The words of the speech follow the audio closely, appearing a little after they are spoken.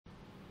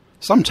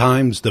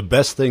Sometimes the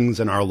best things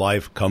in our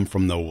life come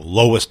from the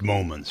lowest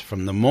moments,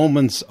 from the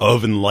moments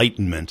of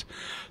enlightenment.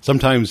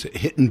 Sometimes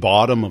hitting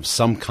bottom of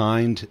some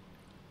kind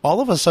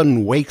all of a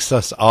sudden wakes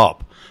us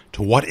up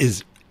to what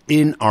is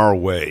in our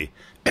way.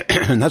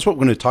 And that's what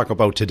we're going to talk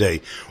about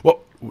today. What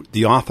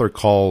the author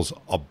calls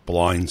a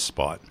blind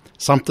spot,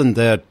 something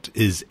that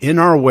is in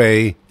our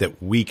way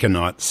that we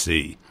cannot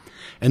see.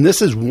 And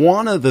this is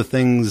one of the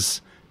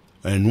things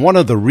and one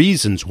of the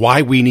reasons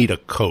why we need a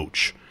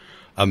coach,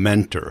 a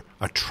mentor,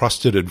 a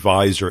trusted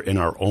advisor in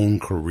our own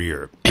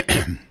career.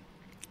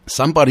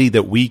 Somebody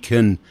that we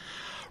can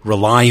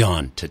rely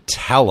on to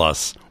tell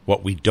us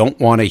what we don't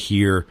want to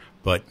hear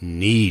but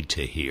need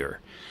to hear.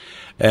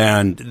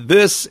 And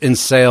this in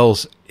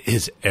sales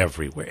is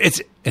everywhere.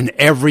 It's in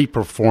every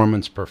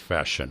performance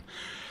profession.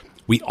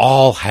 We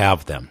all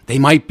have them. They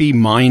might be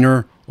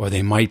minor or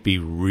they might be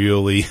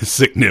really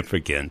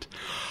significant.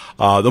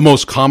 The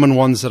most common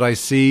ones that I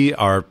see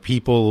are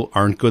people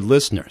aren't good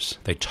listeners.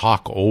 They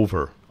talk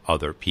over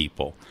other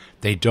people.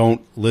 They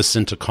don't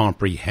listen to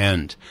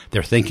comprehend.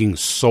 They're thinking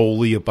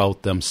solely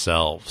about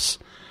themselves.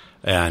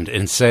 And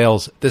in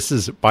sales, this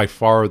is by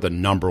far the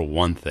number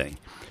one thing.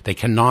 They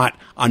cannot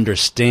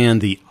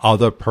understand the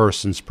other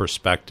person's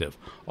perspective.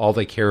 All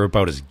they care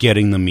about is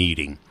getting the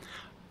meeting,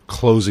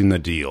 closing the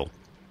deal,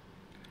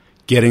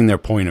 getting their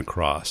point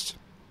across.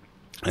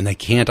 And they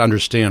can't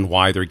understand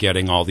why they're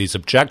getting all these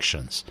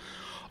objections.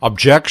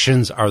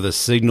 Objections are the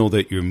signal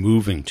that you're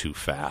moving too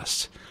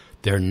fast.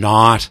 They're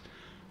not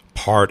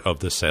part of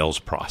the sales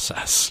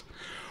process.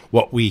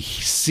 What we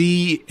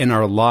see in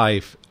our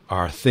life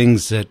are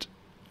things that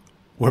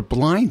we're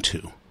blind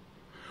to.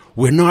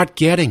 We're not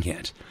getting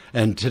it.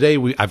 And today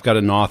I've got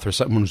an author,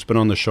 someone who's been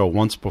on the show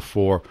once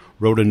before,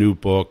 wrote a new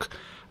book.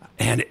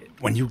 And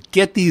when you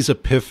get these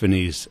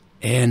epiphanies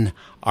in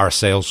our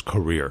sales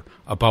career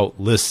about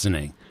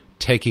listening,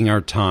 taking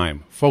our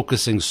time,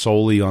 focusing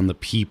solely on the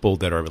people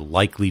that are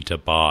likely to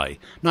buy,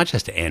 not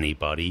just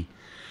anybody,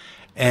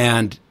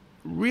 and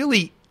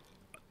really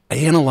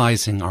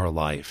analyzing our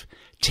life,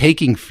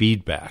 taking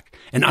feedback,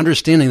 and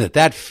understanding that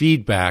that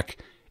feedback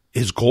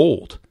is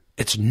gold.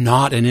 It's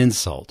not an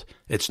insult.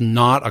 It's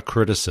not a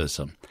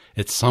criticism.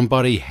 It's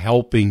somebody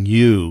helping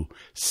you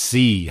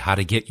see how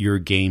to get your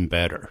game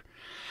better.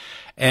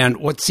 And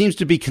what seems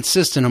to be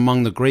consistent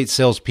among the great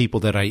salespeople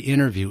that I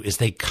interview is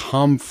they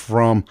come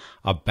from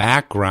a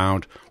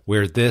background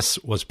where this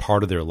was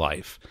part of their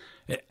life.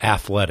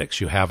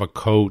 Athletics, you have a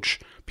coach,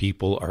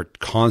 people are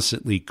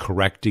constantly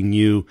correcting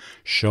you,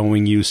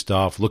 showing you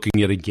stuff,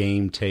 looking at a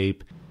game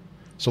tape.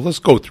 So let's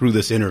go through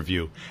this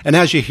interview. And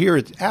as you hear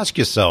it, ask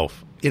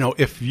yourself,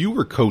 if you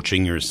were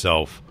coaching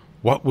yourself,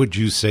 what would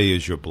you say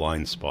is your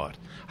blind spot?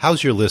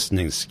 How's your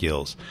listening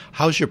skills?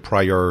 How's your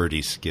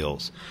priority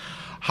skills?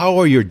 How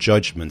are your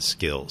judgment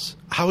skills?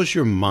 How is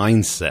your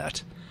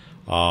mindset?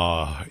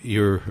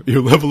 Your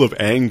level of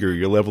anger,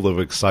 your level of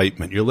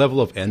excitement, your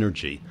level of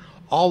energy,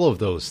 all of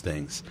those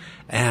things.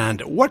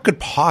 And what could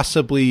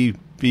possibly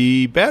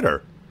be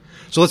better?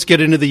 So let's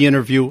get into the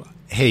interview.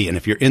 Hey, and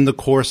if you're in the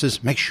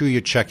courses, make sure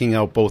you're checking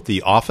out both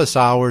the office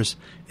hours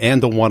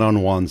and the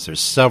one-on-ones. There's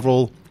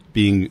several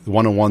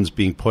one-on-ones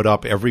being put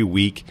up every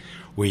week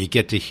where you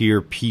get to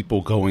hear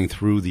people going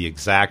through the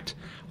exact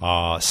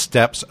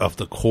steps of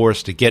the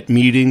course to get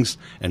meetings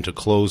and to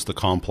close the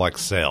complex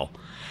sale.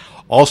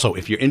 Also,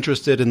 if you're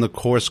interested in the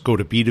course, go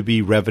to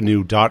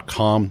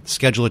b2brevenue.com,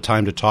 schedule a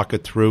time to talk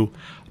it through.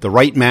 The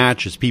right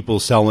match is people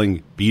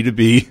selling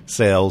B2B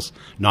sales,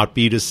 not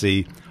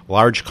B2C,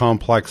 large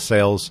complex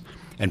sales,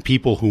 and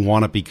people who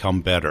want to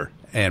become better.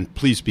 And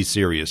please be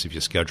serious if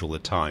you schedule a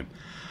time.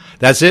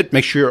 That's it.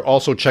 Make sure you're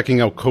also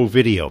checking out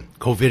Co-Video.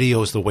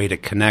 Co-Video is the way to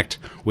connect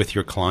with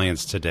your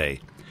clients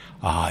today.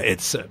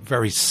 It's a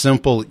very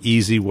simple,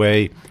 easy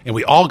way, and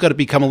we all got to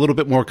become a little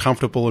bit more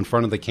comfortable in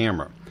front of the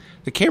camera.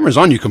 The camera's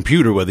on your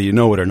computer, whether you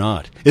know it or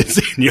not. It's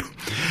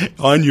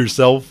on your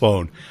cell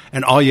phone,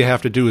 and all you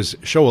have to do is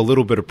show a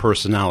little bit of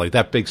personality,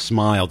 that big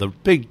smile, the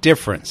big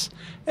difference.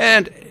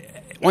 And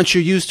once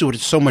you're used to it,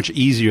 it's so much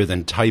easier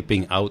than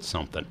typing out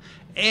something.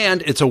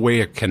 And it's a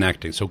way of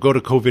connecting. So go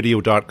to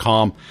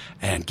covideo.com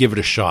and give it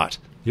a shot.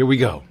 Here we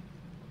go.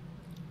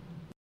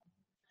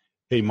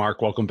 Hey,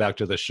 Mark, welcome back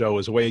to the show.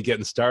 As a way of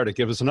getting started,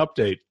 give us an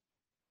update.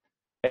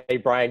 Hey,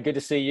 Brian, good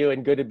to see you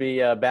and good to be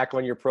back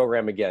on your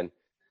program again.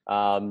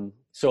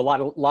 So a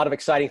lot of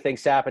exciting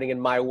things happening in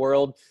my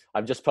world.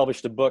 I've just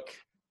published a book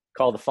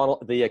called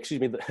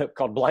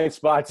called Blind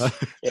Spots,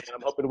 and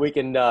I'm hoping we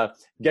can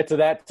get to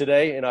that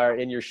today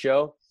in your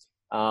show.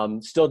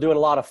 Still doing a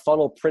lot of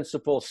funnel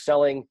principle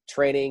selling,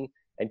 training,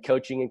 and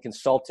coaching and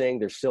consulting.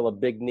 There's still a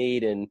big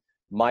need in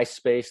my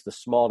space, the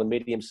small to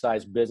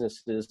medium-sized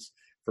businesses,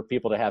 for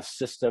people to have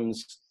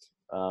systems,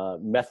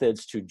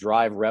 methods to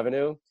drive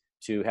revenue,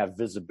 to have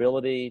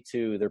visibility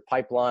to their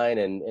pipeline,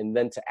 and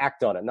then to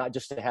act on it, not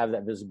just to have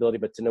that visibility,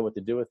 but to know what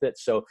to do with it.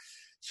 So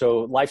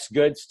life's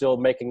good, still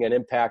making an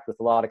impact with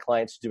a lot of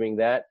clients doing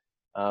that.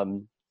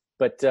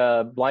 But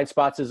blind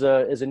spots is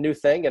a new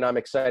thing, and I'm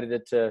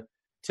excited to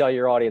tell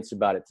your audience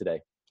about it today.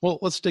 Well,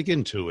 let's dig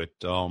into it.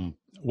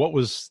 What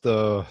was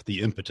the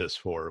impetus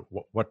for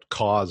it? What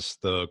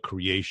caused the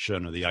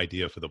creation or the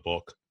idea for the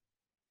book?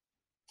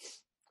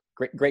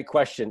 Great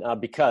question.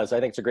 Because I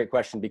think it's a great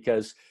question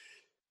because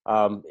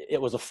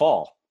it was a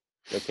fall.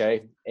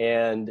 Okay.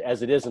 And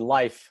as it is in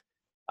life,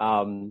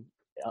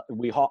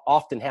 we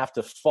often have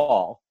to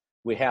fall.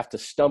 We have to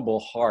stumble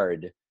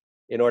hard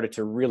in order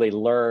to really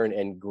learn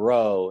and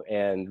grow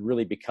and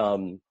really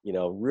become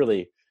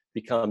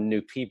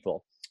new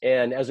people.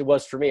 And as it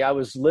was for me, I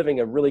was living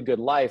a really good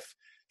life,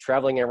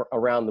 traveling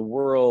around the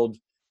world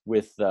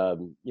with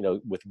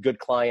good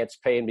clients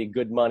paying me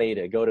good money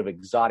to go to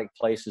exotic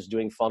places,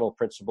 doing funnel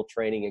principle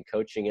training and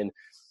coaching.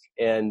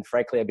 And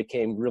frankly, I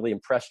became really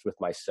impressed with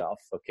myself,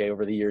 okay,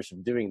 over the years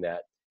of doing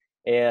that.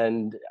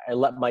 And I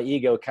let my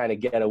ego kind of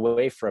get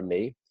away from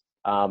me,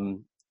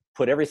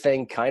 put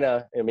everything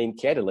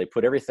candidly,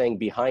 put everything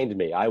behind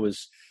me. I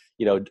was,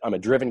 I'm a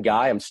driven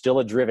guy. I'm still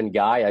a driven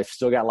guy. I've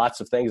still got lots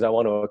of things I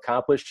want to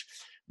accomplish.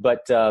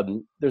 But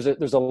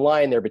there's a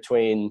line there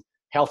between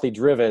healthy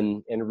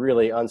driven and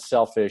really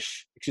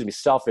selfish,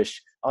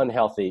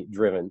 unhealthy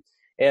driven.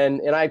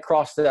 And I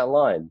crossed that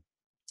line.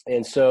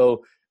 And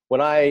so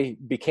when I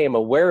became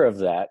aware of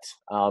that,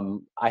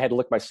 I had to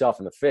look myself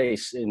in the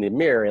face in the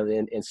mirror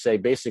and say,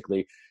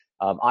 basically,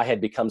 I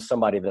had become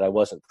somebody that I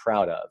wasn't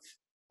proud of.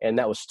 And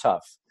that was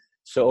tough.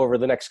 So over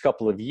the next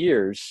couple of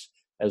years,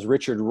 as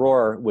Richard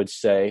Rohr would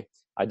say,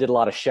 I did a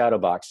lot of shadow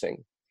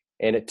boxing.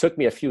 And it took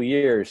me a few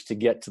years to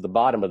get to the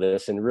bottom of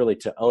this and really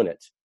to own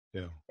it.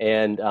 Yeah.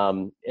 And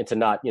to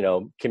not,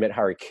 commit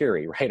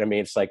harakiri, right? I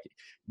mean, it's like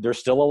there's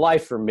still a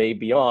life for me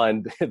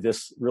beyond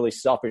this really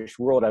selfish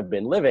world I've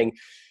been living.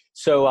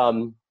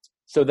 So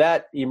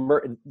that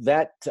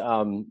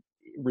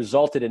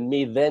resulted in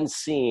me then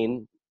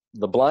seeing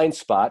the blind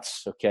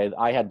spots. Okay,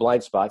 I had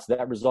blind spots.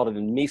 That resulted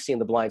in me seeing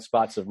the blind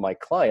spots of my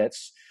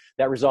clients.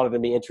 That resulted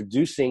in me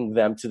introducing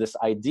them to this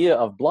idea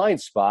of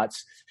blind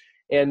spots.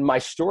 And my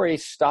story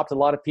stopped a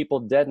lot of people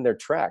dead in their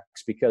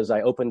tracks because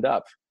I opened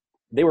up.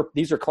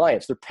 These are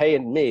clients. They're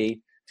paying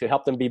me to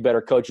help them be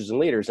better coaches and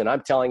leaders. And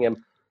I'm telling them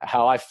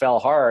how I fell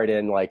hard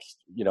and and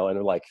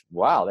they're like,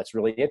 wow, that's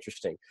really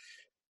interesting.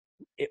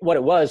 What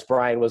it was,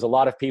 Brian, was a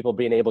lot of people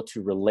being able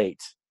to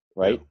relate,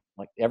 right? Yeah.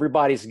 Like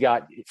everybody's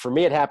got, for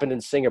me, it happened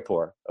in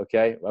Singapore.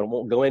 Okay. I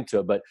won't go into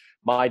it, but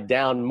my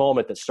down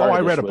moment that started. I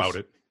read about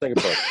it.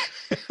 Singapore.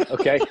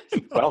 Okay.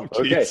 Well,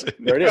 okay.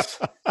 There it is.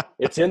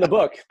 It's in the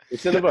book.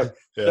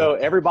 Yeah. So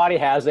everybody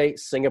has a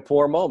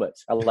Singapore moment,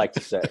 I like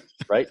to say,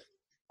 right?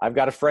 I've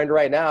got a friend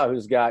right now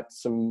who's got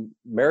some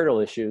marital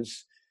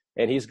issues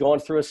and he's going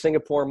through a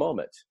Singapore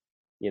moment,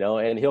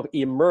 and he'll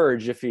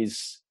emerge if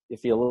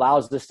he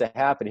allows this to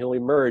happen, he'll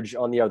emerge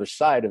on the other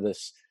side of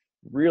this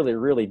really,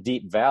 really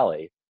deep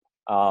valley.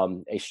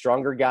 A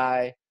stronger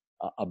guy,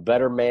 a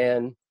better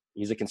man.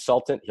 He's a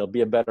consultant. He'll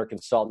be a better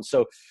consultant.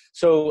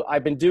 So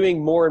I've been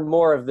doing more and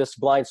more of this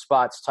blind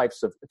spots type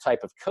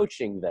of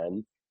coaching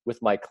then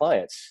with my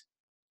clients.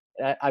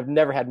 I've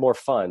never had more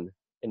fun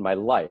in my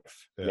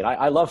life. Yeah. I mean,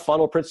 I love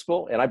funnel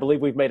principle and I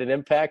believe we've made an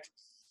impact.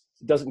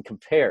 It doesn't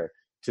compare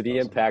to the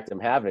impact I'm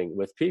having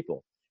with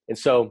people. And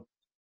so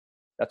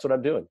that's what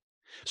I'm doing.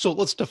 So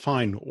let's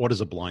define what is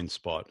a blind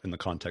spot in the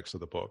context of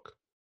the book.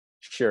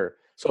 Sure.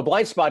 So a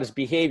blind spot is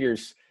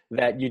behaviors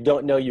that you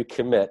don't know you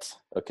commit,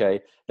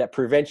 okay, that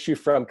prevents you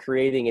from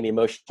creating an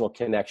emotional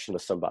connection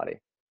with somebody.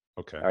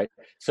 Okay. All right.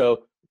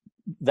 So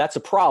that's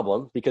a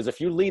problem because if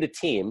you lead a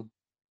team,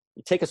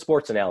 you take a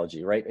sports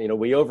analogy, right?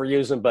 We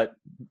overuse them, but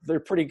they're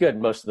pretty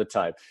good most of the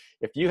time.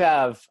 If you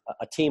have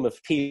a team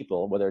of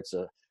people, whether it's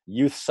a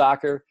youth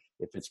soccer,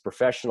 if it's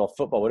professional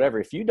football, whatever,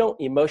 if you don't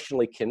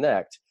emotionally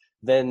connect,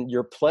 then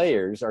your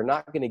players are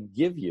not going to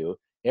give you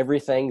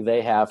everything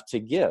they have to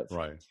give.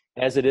 Right.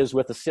 As it is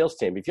with a sales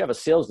team. If you have a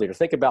sales leader,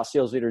 think about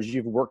sales leaders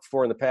you've worked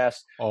for in the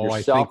past. Oh,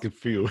 yourself. I think a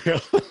few.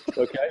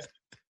 Okay.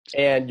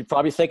 And you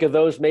probably think of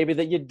those maybe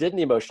that you didn't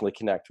emotionally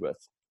connect with,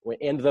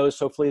 and those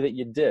hopefully that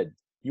you did.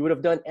 You would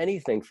have done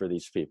anything for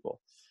these people,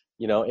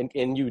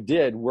 and you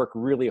did work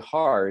really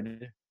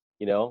hard,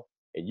 and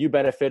you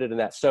benefited in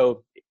that.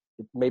 So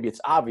maybe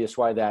it's obvious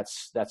why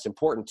that's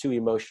important to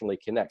emotionally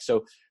connect.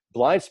 So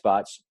blind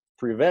spots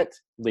prevent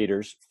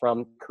leaders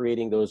from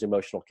creating those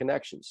emotional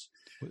connections.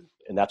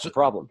 And that's a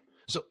problem.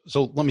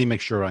 So let me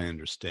make sure I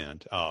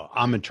understand.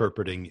 I'm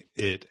interpreting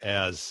it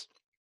as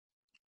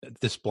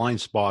this blind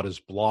spot is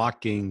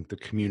blocking the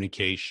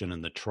communication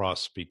and the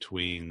trust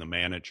between the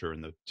manager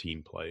and the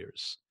team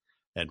players.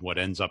 And what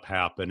ends up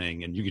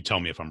happening, and you can tell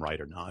me if I'm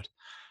right or not,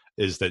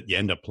 is that you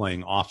end up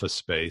playing Office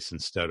Space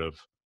instead of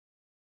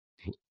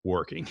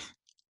working.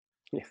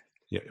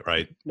 Yeah,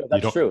 right? No,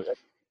 that's true.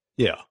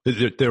 Yeah,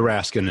 they're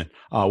asking,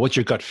 what's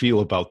your gut feel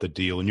about the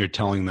deal? And you're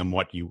telling them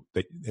what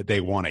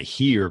they want to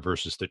hear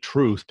versus the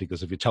truth,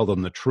 because if you tell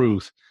them the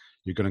truth,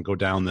 you're going to go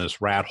down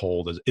this rat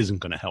hole that isn't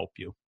going to help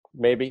you.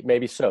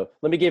 Maybe so.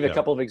 Let me give you a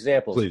couple of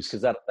examples,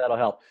 because that'll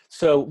help.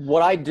 So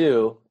what I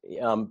do,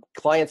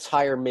 clients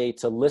hire me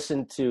to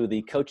listen to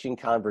the coaching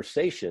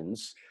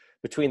conversations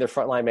between their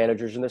frontline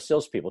managers and their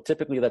salespeople.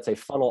 Typically, that's a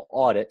funnel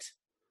audit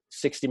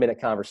 60-minute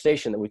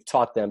conversation that we've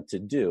taught them to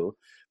do,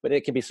 but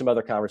it can be some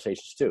other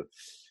conversations too.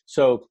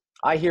 So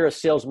I hear a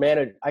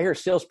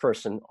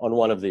salesperson on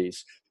one of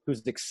these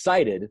who's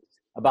excited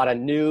about a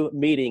new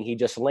meeting he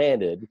just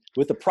landed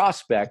with a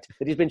prospect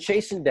that he's been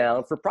chasing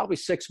down for probably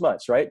 6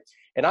 months, right?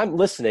 And I'm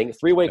listening,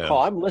 three-way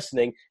call, I'm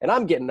listening, and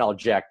I'm getting all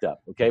jacked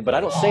up, okay? But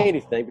I don't say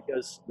anything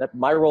because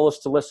my role is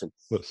to listen.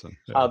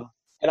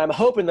 And I'm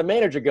hoping the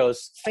manager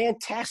goes,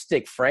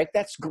 fantastic, Frank,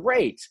 that's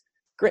great.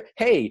 Great.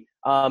 Hey,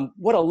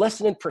 what a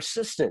lesson in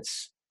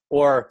persistence.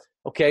 Or,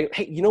 okay,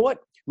 hey, you know what?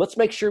 Let's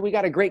make sure we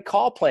got a great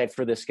call plan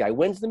for this guy.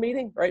 When's the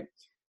meeting, right?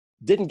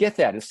 Didn't get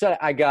that. Instead,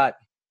 I got,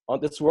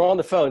 we're on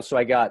the phone, so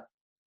I got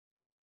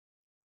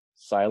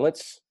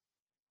silence,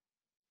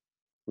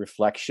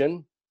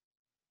 reflection.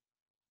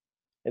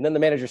 And then the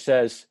manager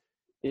says,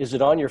 is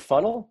it on your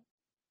funnel?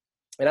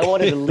 And I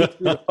wanted to leap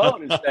through the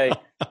phone and say,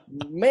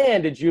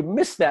 man, did you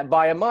miss that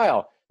by a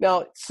mile?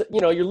 Now,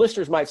 your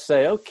listeners might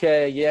say,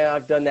 okay, yeah,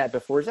 I've done that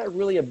before. Is that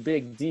really a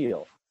big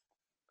deal?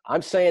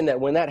 I'm saying that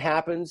when that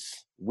happens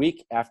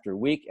week after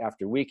week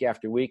after week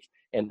after week,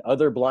 and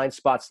other blind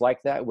spots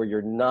like that where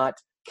you're not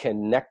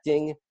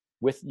connecting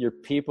with your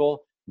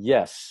people,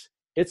 yes,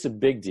 it's a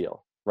big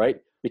deal, right?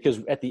 Because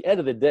at the end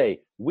of the day,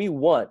 we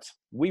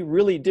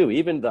really do,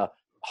 even the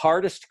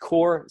hardest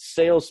core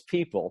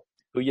salespeople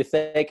who you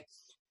think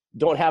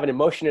don't have an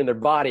emotion in their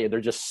body, they're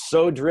just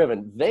so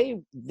driven.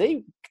 They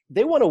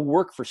want to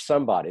work for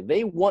somebody.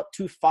 They want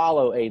to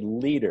follow a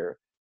leader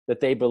that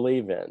they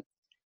believe in.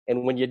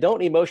 And when you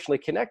don't emotionally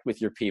connect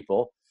with your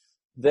people,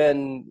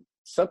 then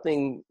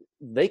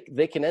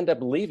they can end up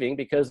leaving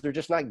because they're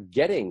just not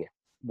getting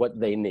what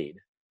they need.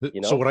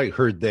 So what I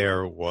heard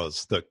there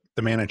was the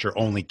manager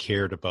only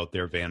cared about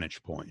their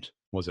vantage point.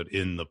 Was it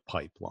in the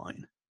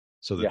pipeline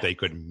so that they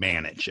could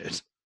manage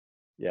it?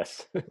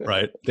 Yes.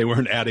 Right. They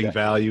weren't adding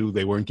value.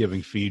 They weren't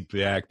giving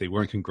feedback. They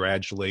weren't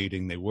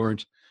congratulating. They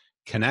weren't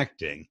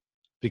connecting,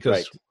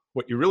 because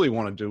what you really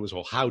want to do is,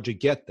 well, how'd you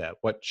get that?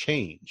 What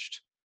changed?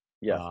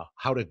 Yeah.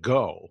 How to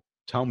go?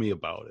 Tell me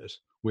about it.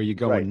 Where you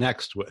going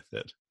next with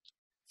it?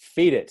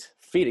 Feed it.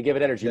 Give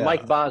it energy. Yeah.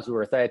 Mike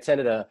Bosworth, I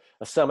attended a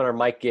seminar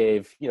Mike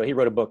gave. He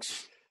wrote a book,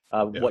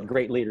 What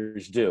Great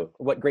Leaders Do,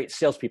 What Great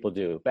Salespeople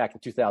Do, back in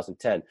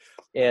 2010.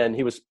 And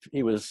he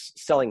was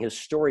selling his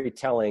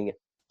storytelling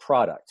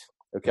product.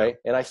 Okay. Yeah.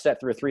 And I sat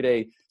through a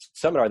 3-day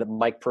seminar that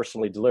Mike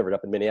personally delivered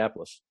up in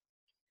Minneapolis.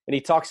 And he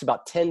talks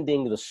about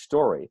tending the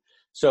story.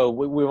 So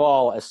we've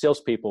all, as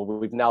salespeople,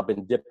 we've now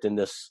been dipped in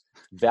this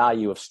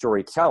value of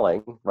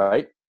storytelling,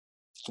 right?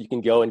 You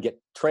can go and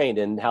get trained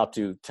in how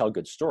to tell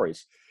good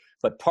stories.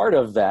 But part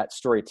of that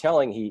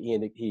storytelling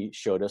he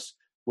showed us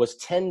was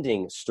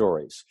tending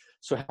stories.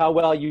 So how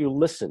well you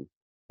listen.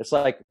 It's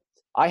like,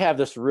 I have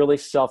this really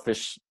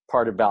selfish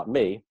part about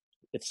me.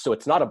 It's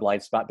not a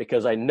blind spot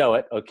because I know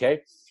it,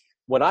 okay?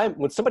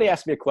 When somebody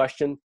asks me a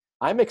question,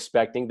 I'm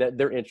expecting that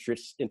they're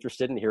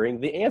interested in hearing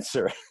the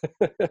answer.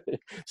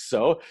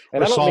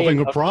 Or solving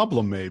a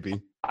problem,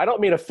 maybe. I don't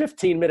mean a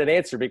 15-minute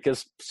answer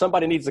because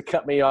somebody needs to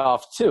cut me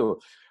off too.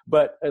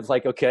 But it's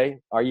like, okay,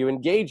 are you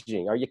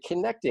engaging? Are you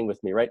connecting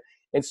with me, right?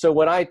 And so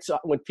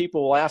when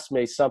people will ask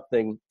me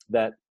something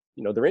that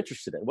they're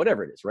interested in,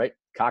 whatever it is, right?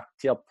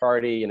 Cocktail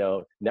party,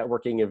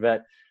 networking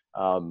event.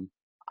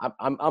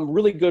 I'm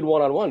really good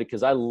one-on-one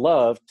because I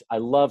love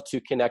to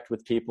connect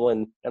with people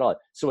and all that.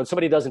 So when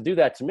somebody doesn't do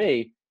that to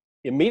me,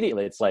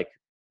 immediately it's like,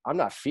 I'm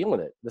not feeling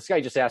it. This guy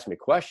just asked me a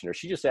question, or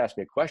she just asked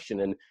me a question,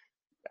 and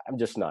I'm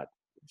just not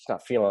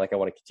feeling like I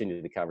want to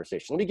continue the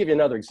conversation. Let me give you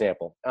another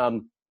example.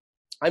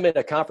 I'm in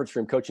a conference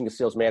room coaching a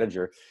sales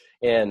manager,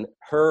 and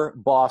her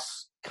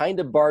boss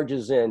kind of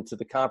barges into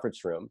the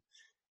conference room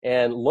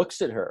and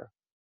looks at her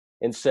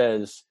and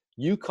says,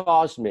 you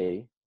caused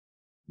me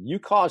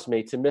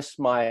to miss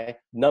my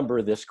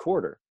number this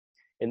quarter.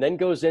 And then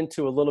goes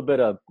into a little bit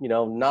of,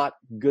 not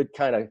good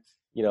kind of,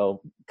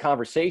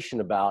 conversation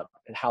about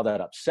how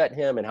that upset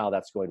him and how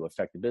that's going to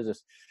affect the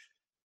business.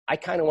 I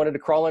kind of wanted to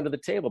crawl under the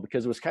table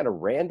because it was kind of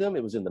random.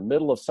 It was in the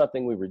middle of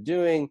something we were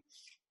doing.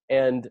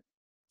 And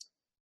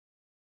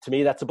to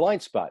me, that's a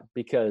blind spot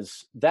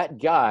because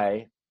that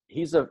guy,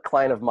 he's a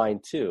client of mine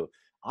too.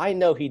 I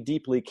know he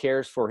deeply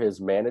cares for his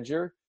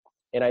manager,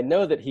 and I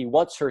know that he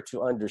wants her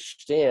to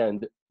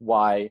understand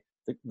why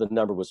the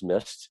number was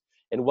missed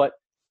and what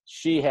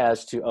she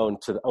has to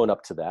own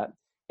up to that.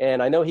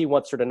 And I know he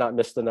wants her to not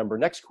miss the number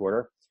next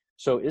quarter.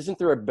 So isn't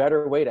there a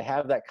better way to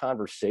have that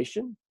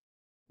conversation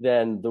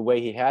than the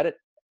way he had it?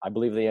 I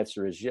believe the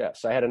answer is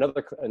yes. I had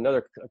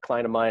another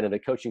client of mine in a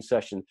coaching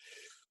session.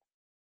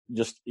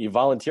 He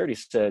volunteered. He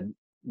said,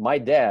 my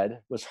dad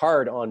was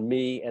hard on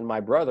me and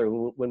my brother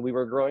when we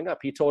were growing up.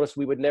 He told us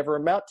we would never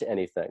amount to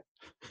anything.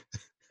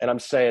 And I'm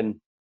saying,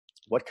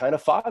 what kind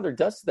of father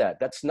does that?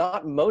 That's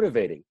not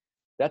motivating.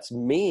 That's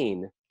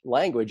mean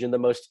language in the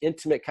most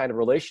intimate kind of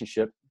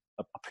relationship,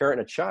 a parent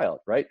and a child,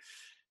 right?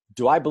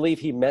 Do I believe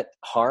he meant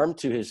harm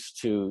to his?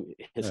 Yeah.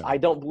 I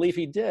don't believe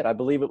he did. I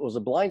believe it was a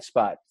blind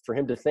spot for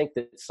him to think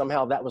that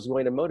somehow that was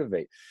going to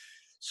motivate.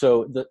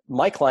 So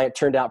my client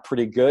turned out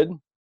pretty good.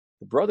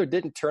 The brother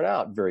didn't turn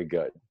out very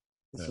good.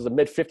 This is a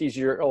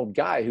mid-50s-year-old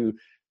guy who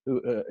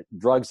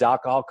drugs,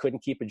 alcohol,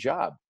 couldn't keep a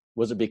job.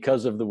 Was it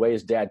because of the way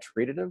his dad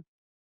treated him?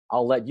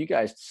 I'll let you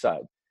guys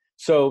decide.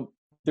 So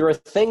there are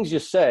things you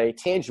say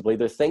tangibly.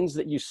 There are things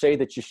that you say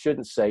that you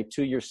shouldn't say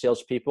to your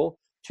salespeople,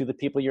 to the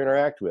people you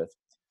interact with.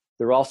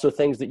 There are also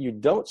things that you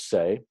don't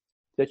say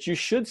that you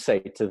should say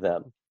to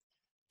them,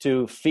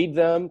 to feed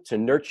them, to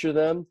nurture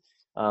them,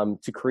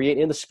 to create,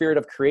 in the spirit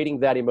of creating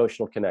that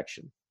emotional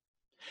connection.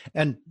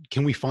 And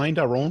can we find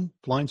our own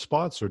blind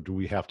spots, or do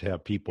we have to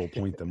have people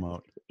point them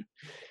out?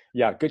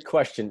 Yeah, good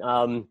question.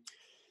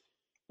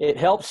 It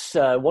helps.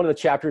 One of the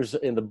chapters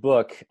in the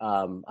book,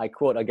 I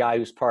quote a guy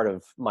who's part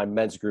of my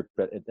men's group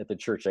at the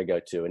church I go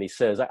to, and he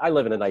says, "I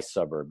live in a nice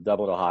suburb,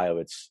 Dublin, Ohio.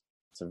 It's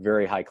a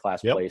very high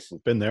class place in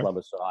been there.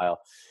 Columbus, Ohio."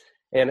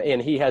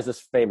 And he has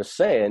this famous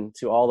saying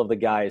to all of the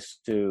guys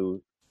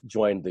who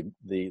joined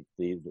the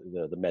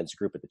men's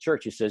group at the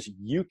church. He says,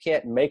 "You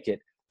can't make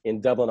it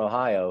in Dublin,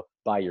 Ohio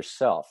by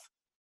yourself."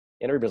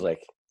 And everybody's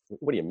like,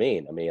 "What do you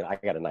mean? I mean, I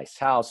got a nice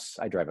house.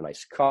 I drive a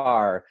nice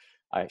car.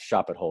 I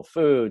shop at Whole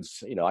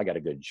Foods. I got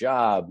a good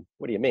job.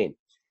 What do you mean?"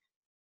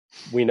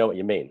 We know what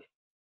you mean.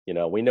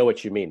 We know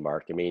what you mean,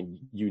 Mark. I mean,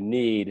 you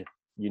need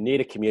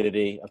a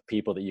community of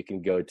people that you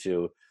can go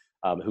to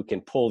who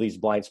can pull these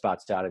blind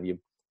spots out of you,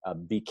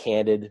 be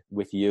candid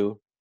with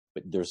you,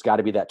 but there's got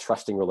to be that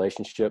trusting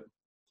relationship.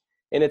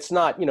 And it's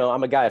not,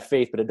 I'm a guy of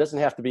faith, but it doesn't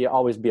have to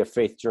always be a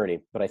faith journey.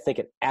 But I think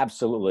it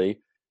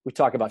absolutely, we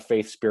talk about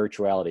faith,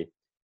 spirituality.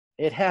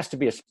 It has to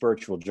be a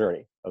spiritual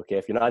journey. Okay.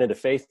 If you're not into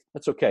faith,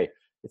 that's okay.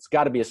 It's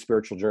got to be a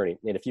spiritual journey.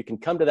 And if you can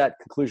come to that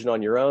conclusion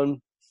on your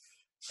own,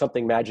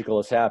 something magical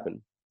has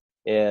happened.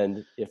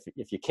 And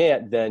if you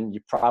can't, then you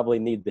probably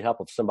need the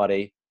help of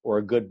somebody or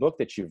a good book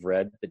that you've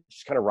read that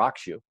just kind of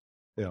rocks you.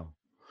 Yeah.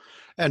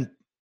 And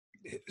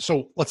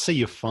so let's say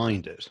you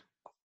find it.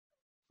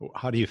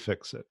 How do you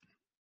fix it?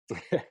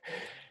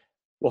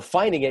 Well,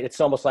 finding it, it's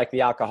almost like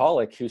the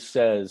alcoholic who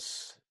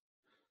says,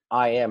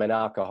 "I am an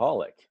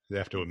alcoholic." They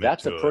have to admit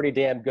that's to a pretty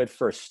damn good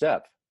first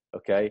step.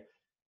 Okay.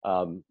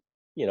 And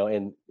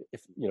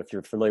if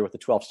you're familiar with the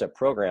 12-step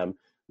program,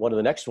 one of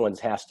the next ones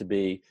has to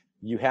be,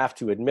 you have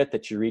to admit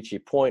that you reach a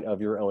point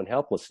of your own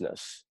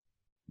helplessness.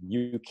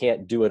 You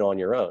can't do it on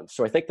your own.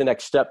 So I think the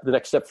next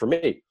step for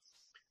me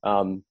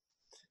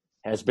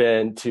has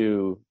been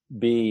to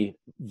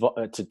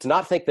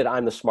not think that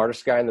I'm the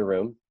smartest guy in the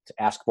room, to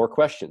ask more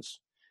questions.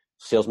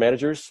 Sales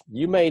managers,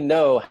 you may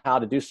know how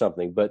to do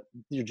something, but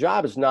your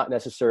job is not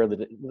necessarily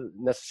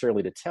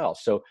to tell.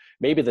 So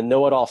maybe the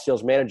know-it-all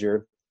sales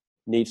manager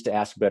needs to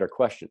ask better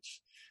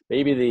questions.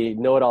 Maybe the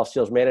know-it-all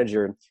sales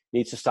manager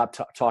needs to stop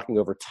talking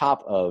over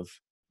top of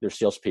their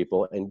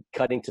salespeople and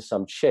cutting to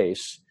some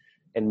chase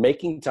and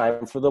making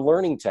time for the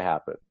learning to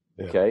happen.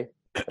 Yeah. Okay.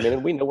 I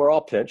mean, we know we're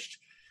all pinched.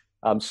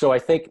 So I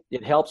think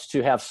it helps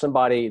to have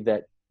somebody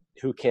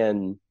who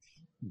can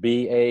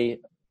be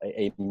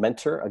a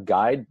mentor, a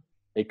guide,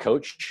 a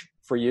coach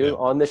for you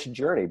on this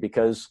journey,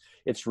 because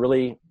it's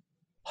really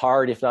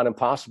hard, if not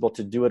impossible,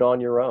 to do it on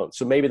your own.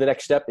 So maybe the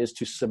next step is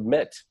to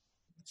submit,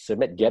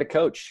 get a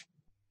coach,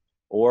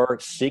 or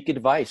seek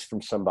advice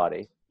from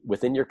somebody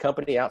within your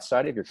company,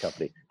 outside of your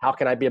company. How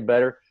can I be a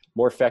better,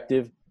 more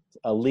effective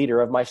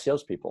leader of my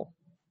salespeople?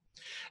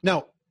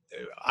 Now,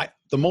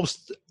 the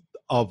most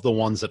of the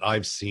ones that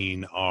I've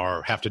seen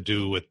have to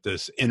do with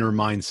this inner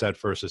mindset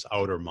versus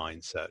outer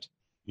mindset,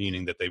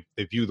 meaning that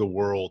they view the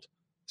world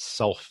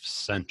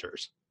self-centered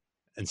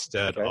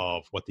instead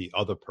of what the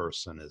other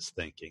person is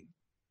thinking.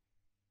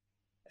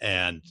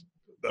 And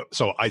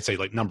so I'd say,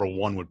 like, number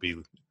one would be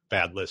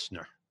bad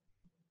listener.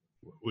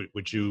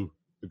 Would you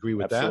agree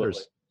with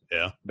Absolutely.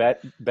 that? Yeah.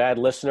 Bad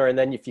listener. And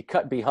then if you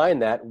cut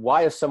behind that,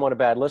 why is someone a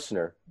bad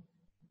listener?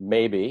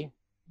 Maybe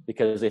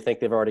because they think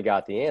they've already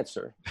got the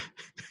answer.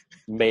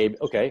 Maybe.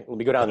 Okay. Let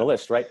me go down the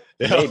list, right?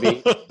 Yeah.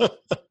 Maybe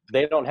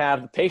they don't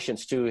have the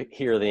patience to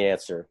hear the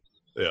answer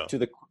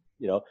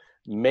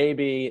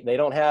maybe they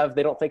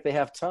don't think they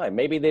have time.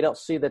 Maybe they don't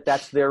see that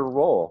that's their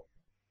role.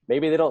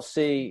 Maybe they don't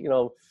see,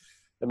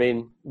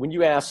 when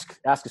you ask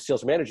a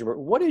sales manager,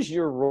 what is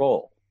your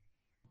role?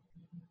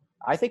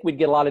 I think we'd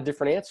get a lot of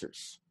different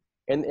answers.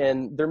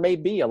 And there may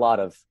be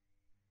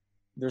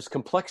there's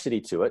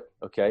complexity to it.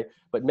 Okay.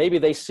 But maybe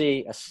they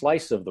see a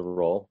slice of the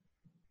role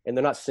and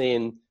they're not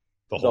seeing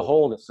the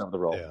wholeness of the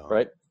role. Yeah.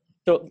 Right.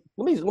 So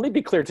let me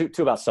be clear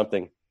too about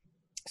something.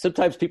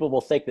 Sometimes people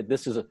will think that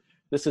this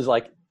is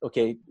like,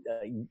 okay,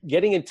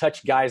 getting in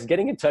touch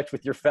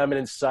with your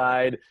feminine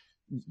side,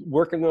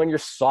 working on your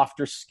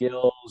softer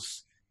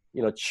skills,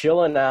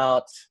 chilling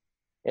out.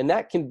 And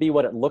that can be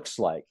what it looks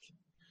like,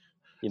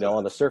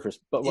 on the surface.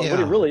 But what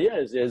it really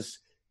is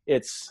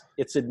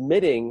it's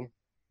admitting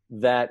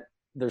that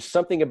there's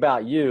something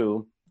about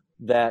you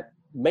that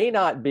may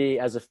not be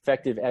as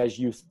effective as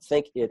you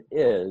think it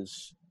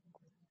is.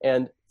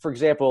 And for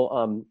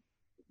example,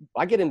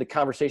 I get into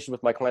conversations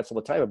with my clients all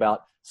the time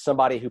about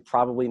somebody who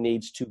probably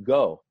needs to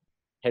go.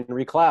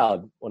 Henry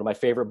Cloud, one of my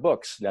favorite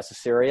books,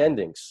 Necessary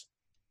Endings.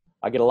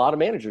 I get a lot of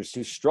managers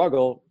who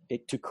struggle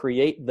to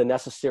create the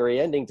necessary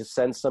ending to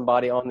send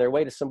somebody on their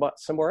way to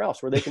somewhere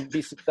else where they can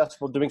be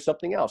successful doing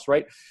something else,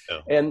 right? Yeah.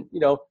 And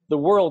the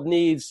world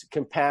needs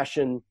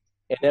compassion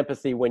and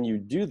empathy when you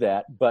do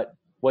that, but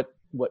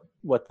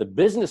what the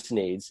business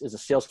needs is a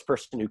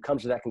salesperson who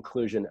comes to that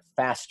conclusion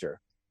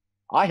faster.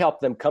 I help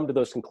them come to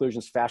those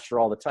conclusions faster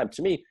all the time.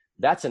 To me,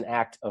 that's an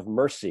act of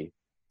mercy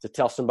to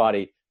tell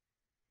somebody,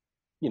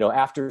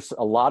 after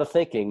a lot of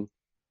thinking,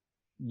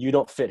 you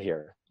don't fit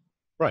here.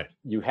 Right.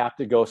 You have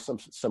to go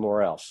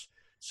somewhere else.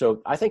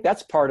 So I think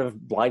that's part of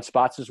blind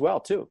spots as well,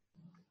 too.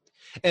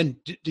 And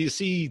do you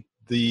see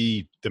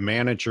the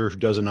manager who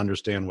doesn't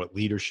understand what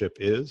leadership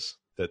is,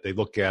 that they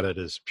look at it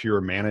as pure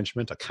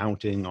management,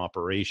 accounting,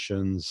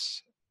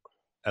 operations,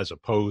 as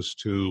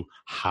opposed to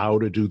how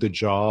to do the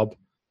job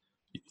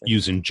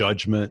using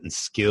judgment and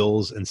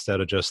skills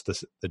instead of just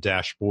the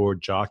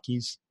dashboard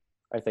jockeys?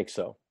 I think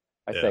so.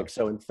 I think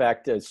so. In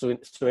fact, it's so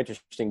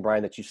interesting,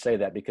 Brian, that you say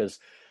that, because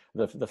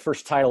the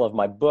first title of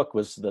my book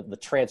was the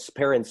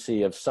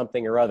transparency of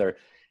something or other.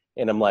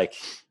 And I'm like,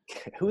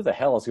 who the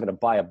hell is going to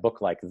buy a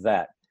book like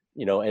that?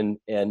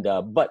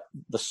 But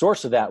the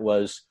source of that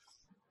was,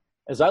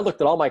 as I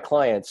looked at all my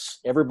clients,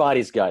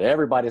 everybody's got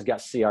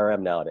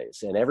CRM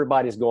nowadays, and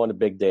everybody's going to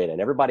big data,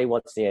 and everybody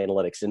wants the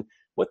analytics. And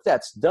what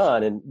that's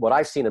done, and what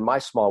I've seen in my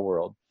small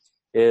world,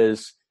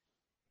 is,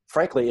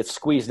 frankly, it's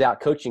squeezed out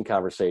coaching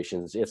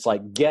conversations. It's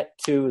like, get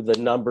to the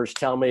numbers.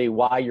 Tell me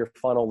why your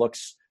funnel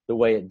looks the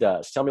way it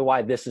does. Tell me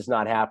why this is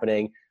not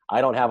happening.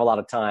 I don't have a lot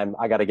of time.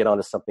 I got to get on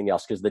to something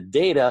else because the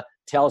data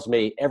tells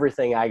me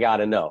everything I got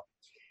to know.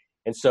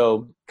 And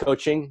so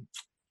coaching,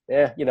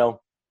 don't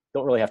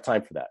really have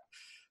time for that.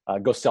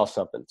 Go sell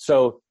something.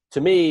 So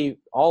to me,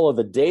 all of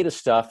the data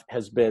stuff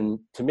has been,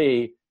 to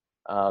me,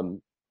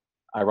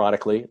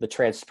 ironically, the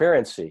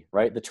transparency,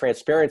 right? The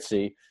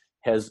transparency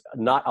has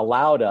not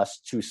allowed us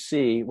to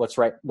see what's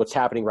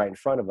happening right in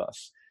front of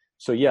us.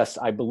 So yes,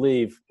 I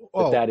believe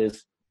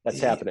that's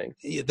happening.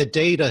 The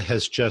data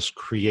has just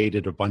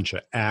created a bunch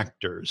of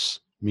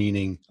actors,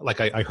 meaning,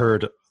 like I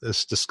heard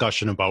this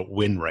discussion about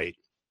win rate.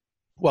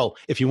 Well,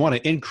 if you want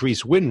to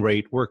increase win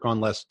rate, work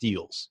on less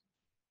deals.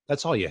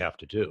 That's all you have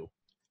to do.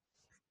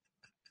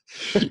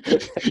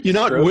 You're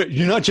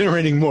not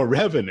generating more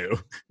revenue.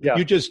 Yeah.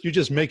 You're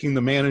just making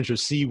the manager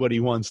see what he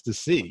wants to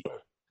see.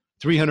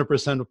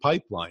 300% of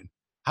pipeline.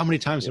 How many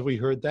times have we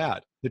heard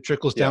that? It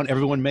trickles down.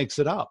 Everyone makes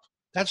it up.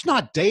 That's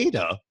not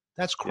data.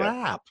 That's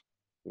crap.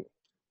 Yeah.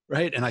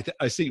 Right. And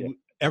I see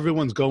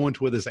everyone's going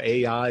to this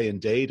AI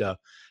and data.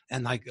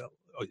 And like,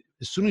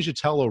 as soon as you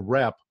tell a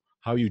rep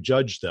how you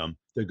judge them,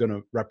 they're going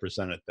to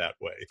represent it that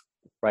way.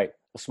 Right.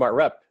 A smart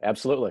rep.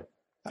 Absolutely.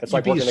 It's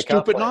like be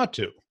stupid not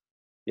to.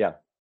 Yeah.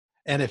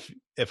 And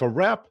if a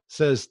rep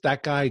says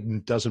that guy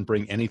doesn't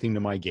bring anything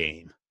to my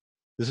game,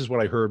 this is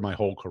what I heard my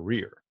whole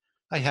career.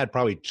 I had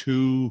probably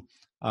 2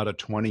 out of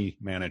 20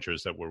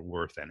 managers that were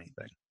worth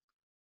anything.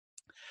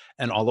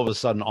 And all of a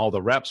sudden, all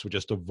the reps would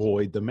just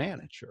avoid the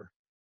manager.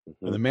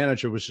 Mm-hmm. And the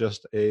manager was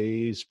just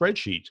a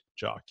spreadsheet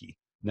jockey,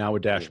 now a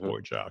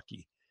dashboard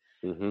jockey,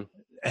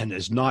 and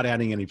is not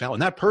adding any value.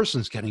 And that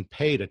person's getting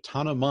paid a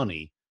ton of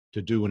money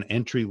to do an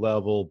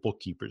entry-level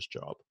bookkeeper's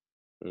job.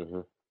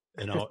 Mm-hmm.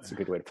 That's a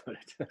good way to put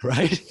it.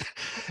 Right?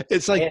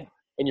 It's like,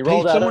 and you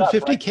roll that someone up,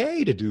 $50K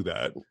right? to do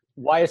that.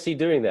 Why is he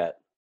doing that?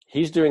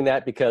 He's doing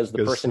that because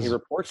the person he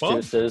reports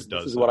to says,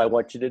 this is what I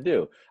want you to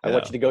do. I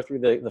want you to go through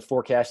the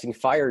forecasting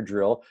fire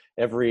drill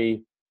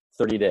every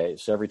 30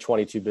 days, every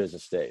 22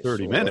 business days.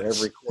 30 minutes.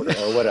 Every quarter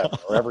or whatever,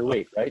 or every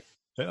week, right?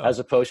 Yeah. As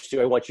opposed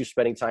to, I want you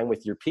spending time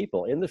with your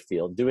people in the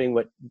field, doing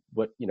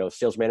what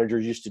sales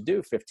managers used to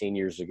do 15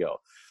 years ago.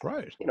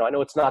 Right. I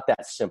know it's not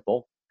that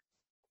simple,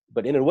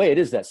 but in a way it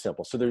is that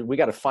simple. So we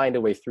got to find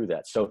a way through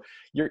that. So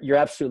you're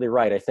absolutely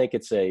right. I think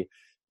it's a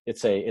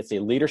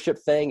leadership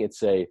thing.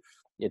 It's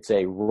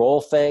a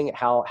role thing,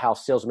 how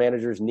sales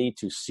managers need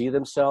to see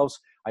themselves.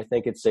 I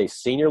think it's a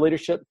senior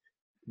leadership.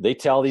 They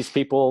tell these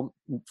people,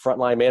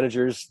 frontline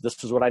managers,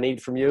 this is what I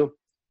need from you.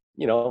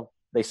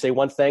 They say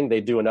one thing, they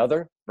do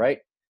another, right?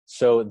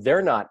 So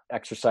they're not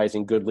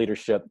exercising good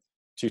leadership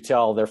to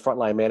tell their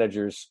frontline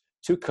managers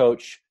to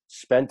coach,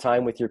 spend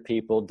time with your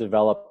people,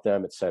 develop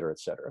them, et cetera, et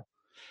cetera.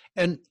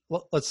 And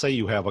let's say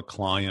you have a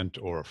client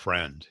or a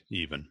friend,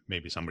 even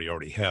maybe somebody you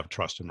already have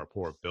trust and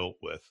rapport built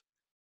with,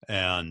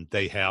 and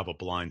they have a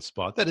blind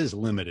spot that is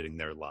limiting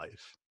their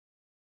life.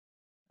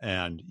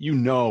 And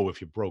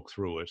if you broke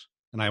through it,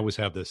 and I always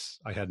have this,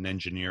 I had an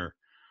engineer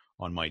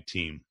on my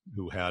team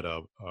who had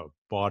a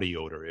body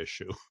odor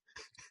issue.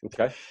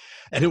 Okay.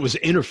 And it was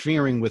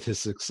interfering with his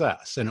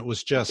success. And it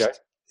was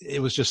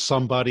just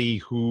somebody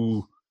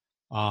who,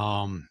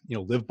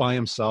 lived by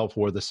himself,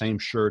 wore the same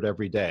shirt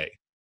every day.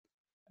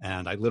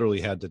 And I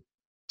literally had to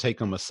take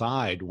him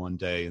aside one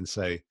day and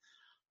say,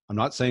 I'm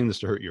not saying this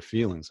to hurt your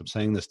feelings. I'm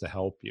saying this to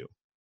help you.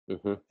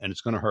 Mm-hmm. And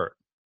it's going to hurt,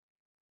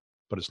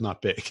 but it's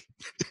not big.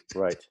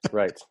 Right.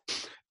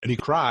 And he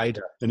cried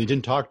and he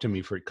didn't talk to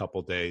me for a couple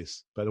of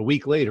days. But a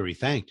week later, he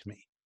thanked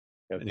me.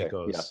 Okay. And he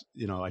goes,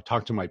 I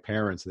talked to my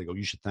parents and they go,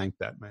 you should thank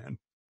that man.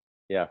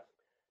 Yeah.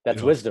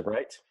 That's wisdom,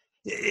 right?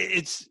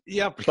 It's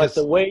because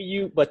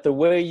But the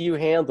way you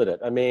handled it,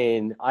 I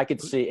mean, I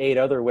could see 8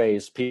 other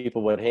ways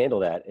people would handle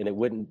that, and it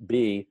wouldn't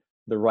be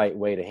the right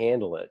way to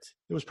handle it.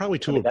 it was probably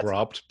too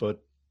abrupt,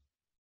 but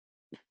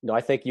No,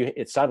 I think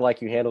it sounded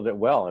like you handled it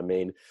well. I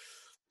mean,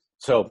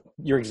 so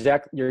you're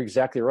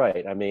exactly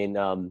right. I mean,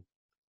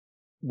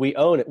 we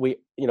own it.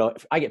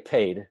 If I get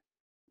paid,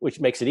 which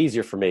makes it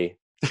easier for me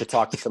to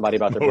talk to somebody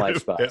about their blind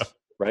spots, yeah.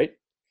 right?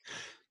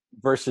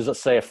 Versus,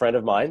 let's say, a friend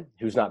of mine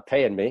who's not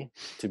paying me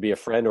to be a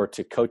friend or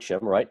to coach him,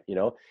 right?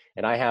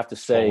 And I have to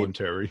say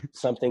voluntary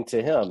something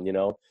to him,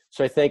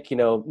 So I think,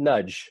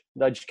 nudge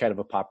kind of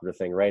a popular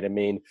thing, right? I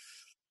mean,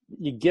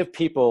 you give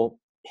people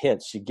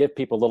hints, you give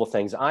people little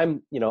things.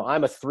 I'm a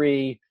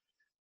 3/8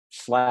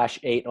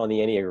 on the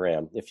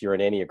Enneagram, if you're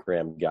an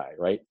Enneagram guy,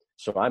 right?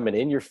 So I'm an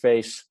in your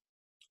face.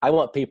 I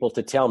want people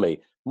to tell me,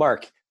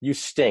 Mark, you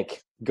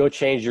stink. Go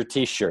change your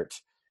t-shirt.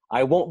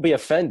 I won't be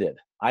offended.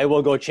 I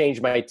will go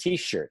change my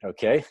t-shirt.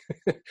 Okay.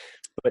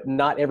 But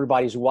not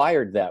everybody's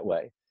wired that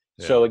way.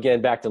 Yeah. So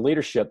again, back to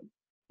leadership,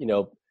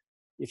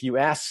 if you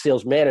ask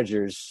sales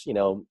managers,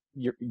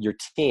 your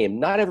team,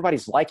 not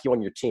everybody's like you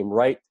on your team,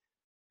 right?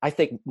 I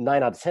think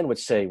 9 out of 10 would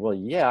say, well,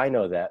 yeah, I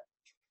know that.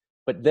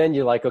 But then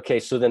you're like, okay,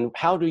 so then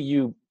how do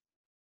you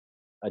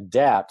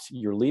adapt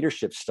your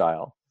leadership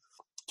style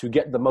to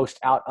get the most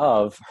out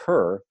of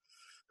her,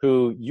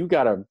 who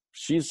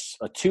she's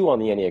a 2 on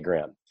the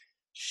Enneagram.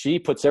 She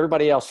puts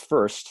everybody else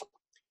first.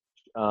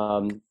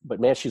 But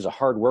man, she's a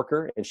hard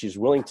worker and she's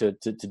willing to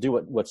do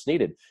what's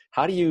needed.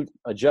 How do you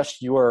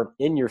adjust your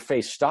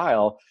in-your-face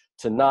style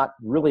to not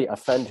really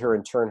offend her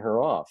and turn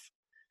her off?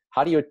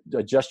 How do you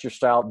adjust your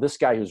style? This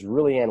guy who's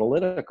really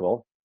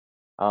analytical,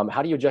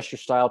 how do you adjust your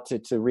style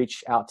to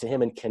reach out to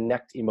him and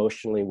connect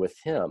emotionally with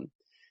him?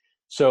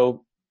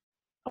 So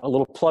a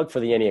little plug for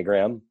the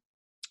Enneagram.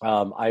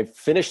 I've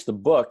finished the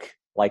book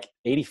like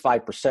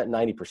 85%,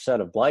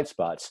 90% of blind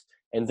spots.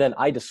 And then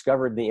I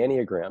discovered the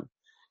Enneagram.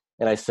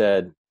 And I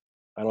said,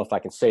 I don't know if I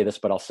can say this,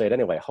 but I'll say it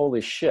anyway.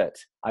 Holy shit.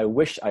 I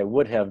wish I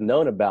would have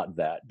known about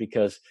that,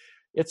 because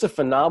it's a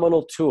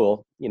phenomenal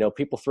tool.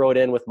 People throw it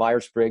in with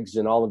Myers-Briggs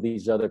and all of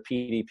these other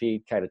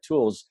PDP kind of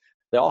tools.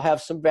 They all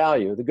have some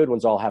value. The good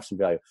ones all have some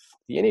value.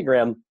 The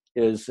Enneagram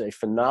is a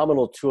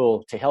phenomenal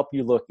tool to help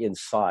you look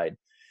inside.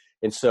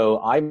 And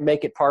so I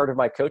make it part of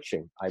my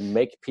coaching. I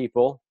make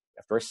people,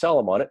 after I sell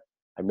them on it,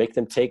 I make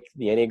them take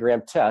the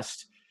Enneagram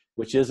test,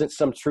 which isn't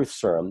some truth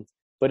serum,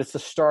 but it's a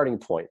starting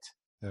point.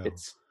 Yeah.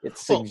 It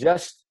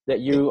suggests that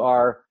you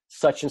are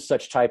such and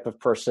such type of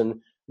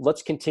person.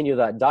 Let's continue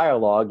that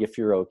dialogue if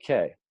you're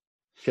okay.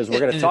 Because we're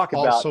going to talk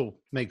about... It also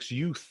makes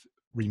you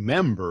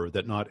remember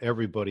that not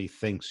everybody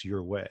thinks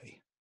your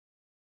way.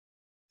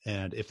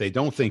 And if they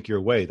don't think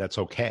your way, that's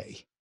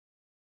okay.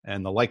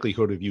 And the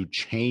likelihood of you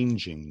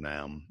changing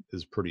them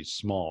is pretty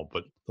small,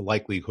 but the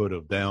likelihood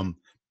of them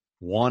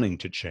wanting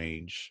to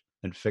change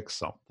and fix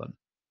something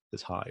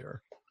is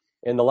higher.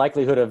 And the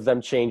likelihood of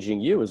them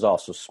changing you is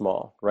also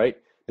small, right?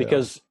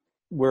 Because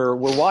we're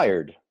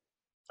wired.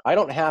 I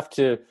don't have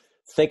to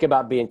think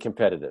about being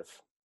competitive.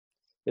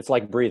 It's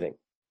like breathing.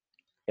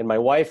 And my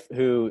wife,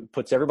 who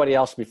puts everybody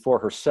else before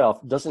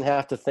herself, doesn't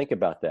have to think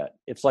about that.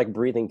 It's like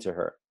breathing to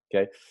her,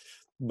 okay?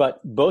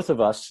 But both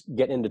of us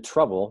get into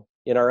trouble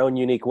in our own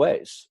unique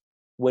ways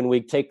when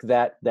we take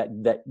that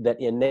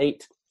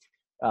innate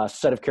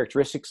set of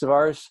characteristics of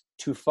ours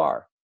too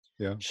far.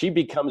 Yeah. She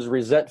becomes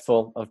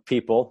resentful of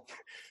people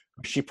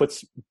she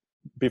puts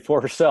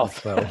before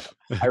herself,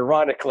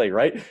 ironically,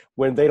 right?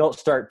 When they don't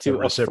start to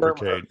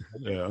reciprocate.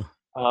 Yeah.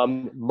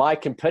 My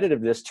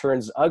competitiveness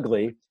turns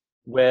ugly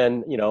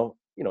when,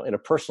 in a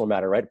personal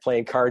matter, right?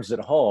 Playing cards at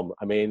home.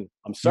 I mean,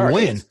 I'm sorry.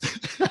 Win.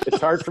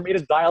 It's hard for me to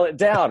dial it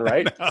down,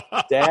 right?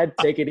 Dad,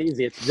 take it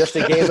easy. It's just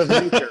a game of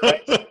nature,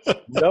 right?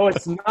 No,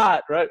 it's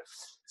not, right?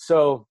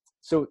 So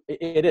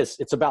it is.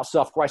 It's about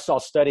self. I saw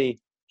a study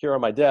here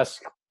on my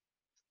desk,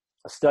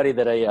 a study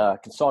that a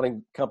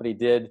consulting company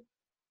did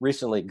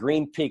recently,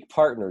 Green Peak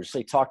Partners.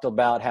 They talked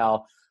about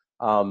how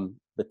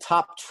the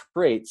top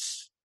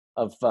traits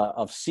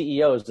of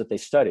CEOs that they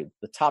studied,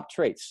 the top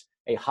traits,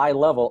 a high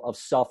level of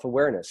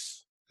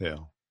self-awareness. Yeah.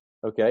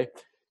 Okay.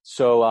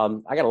 So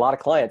I got a lot of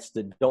clients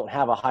that don't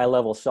have a high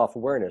level of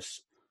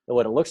self-awareness. And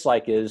what it looks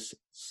like is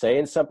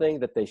saying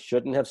something that they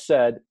shouldn't have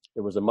said.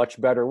 There was a much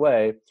better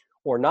way,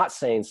 or not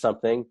saying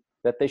something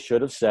that they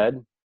should have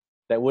said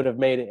that would have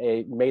made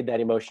that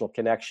emotional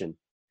connection.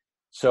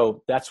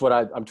 So that's what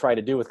I'm trying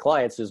to do with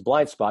clients is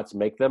blind spots,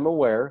 make them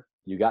aware.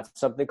 You got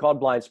something called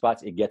blind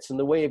spots. It gets in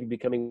the way of you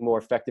becoming a more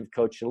effective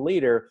coach and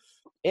leader.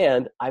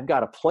 And I've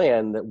got a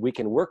plan that we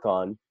can work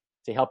on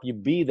to help you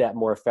be that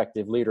more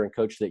effective leader and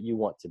coach that you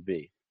want to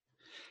be.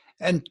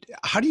 And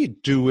how do you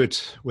do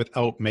it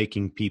without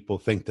making people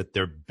think that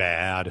they're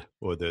bad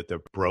or that they're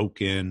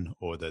broken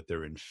or that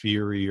they're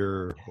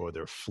inferior or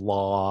they're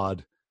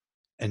flawed,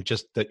 and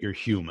just that you're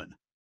human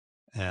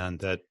and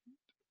that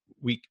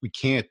we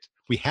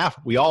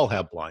all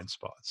have blind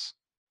spots.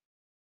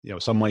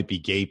 Some might be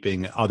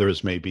gaping,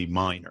 others may be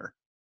minor.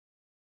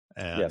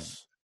 And,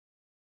 yes.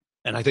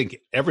 And I think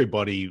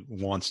everybody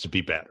wants to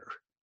be better.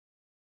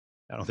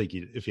 I don't think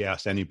if you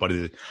asked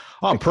anybody,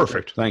 oh, I'm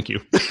perfect. Thank you.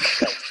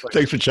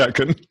 Thanks for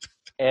checking.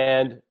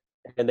 And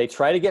they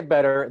try to get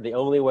better the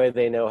only way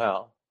they know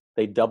how.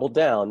 They double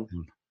down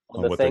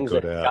on the things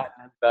that have gotten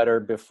them better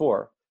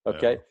before.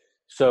 Okay. Yeah.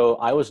 So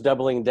I was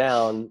doubling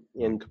down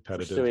in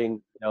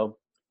pursuing,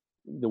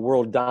 the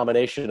world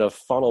domination of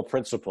funnel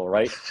principle,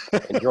 right?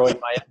 And growing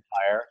my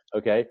empire.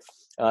 Okay.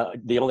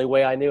 The only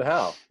way I knew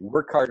how: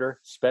 work harder,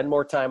 spend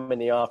more time in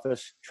the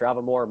office,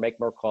 travel more, make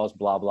more calls,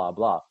 blah, blah,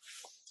 blah.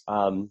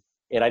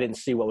 And I didn't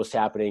see what was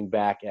happening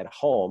back at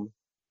home.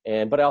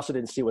 But I also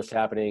didn't see what's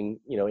happening,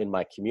 in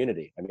my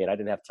community. I mean, I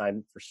didn't have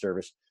time for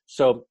service.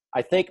 So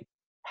I think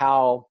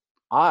how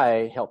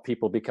I help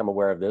people become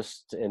aware of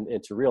this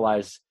and to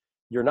realize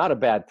you're not a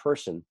bad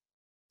person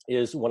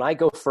is when I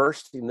go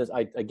first. And this,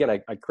 I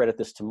credit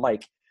this to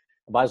Mike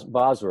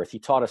Bosworth. He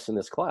taught us in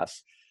this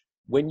class.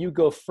 When you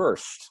go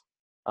first,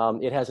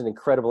 it has an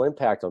incredible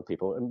impact on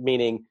people.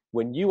 Meaning,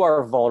 when you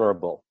are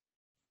vulnerable,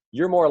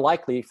 you're more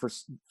likely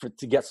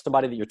to get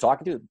somebody that you're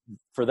talking to,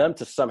 for them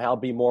to somehow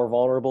be more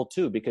vulnerable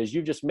too, because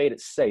you've just made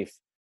it safe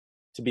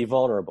to be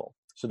vulnerable.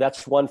 So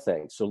that's one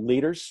thing. So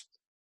leaders,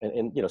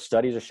 and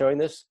studies are showing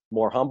this: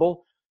 more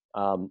humble,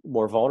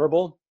 more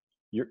vulnerable,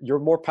 you're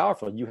more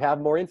powerful. You have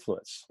more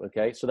influence.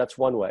 Okay, so that's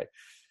one way.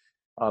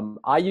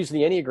 I use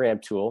the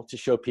Enneagram tool to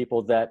show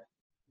people that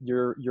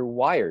you're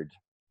wired.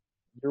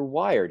 You're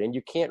wired, and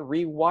you can't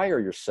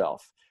rewire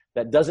yourself.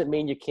 That doesn't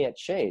mean you can't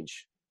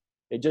change.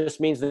 It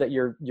just means that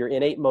your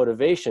innate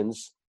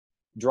motivations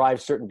drive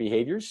certain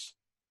behaviors.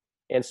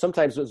 And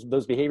sometimes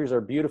those behaviors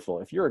are beautiful.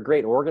 If you're a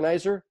great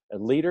organizer, a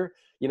leader,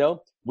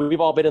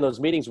 we've all been in those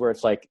meetings where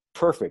it's like,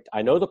 perfect.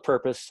 I know the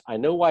purpose. I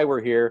know why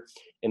we're here.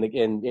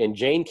 And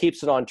Jane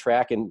keeps it on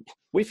track. And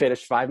we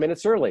finished 5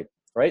 minutes early,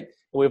 right?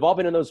 And we've all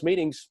been in those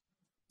meetings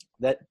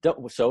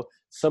so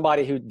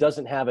somebody who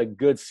doesn't have a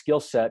good skill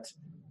set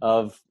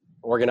of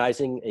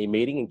organizing a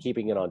meeting and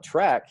keeping it on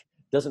track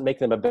doesn't make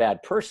them a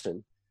bad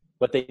person.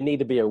 But they need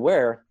to be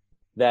aware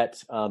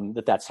that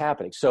that's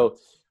happening. So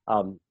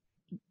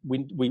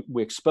we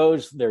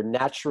expose their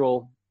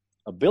natural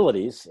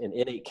abilities and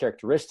innate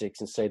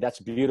characteristics and say, that's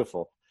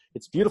beautiful.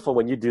 It's beautiful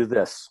when you do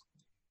this.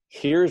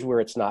 Here's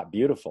where it's not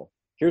beautiful.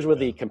 Here's where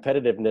the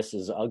competitiveness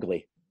is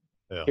ugly.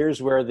 Yeah.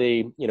 Here's where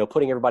the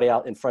putting everybody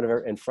out in front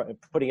of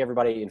putting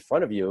everybody in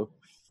front of you,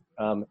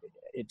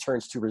 it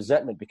turns to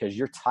resentment because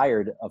you're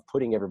tired of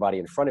putting everybody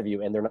in front of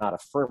you and they're not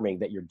affirming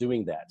that you're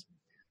doing that.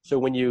 So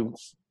when you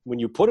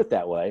put it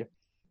that way,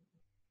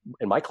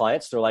 and my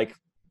clients, they're like,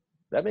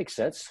 that makes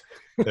sense.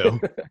 Yeah.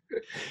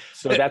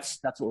 So that's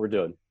what we're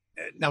doing.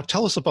 Now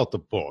tell us about the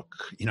book.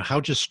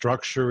 How'd you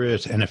structure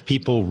it? And if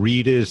people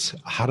read it,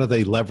 how do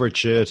they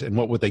leverage it? And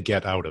what would they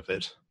get out of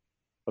it?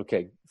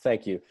 Okay.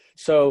 Thank you.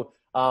 So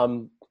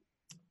I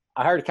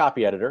hired a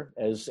copy editor,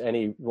 as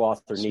any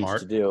author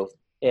needs to do.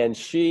 And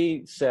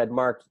she said,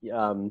 Mark,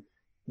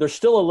 there's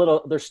still a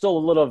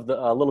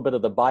little bit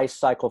of the buy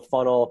cycle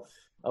funnel,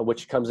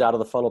 which comes out of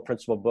the funnel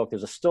principle book.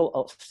 There's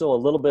still a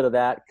little bit of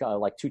that,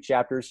 like 2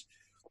 chapters.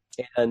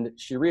 And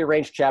she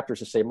rearranged chapters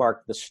to say,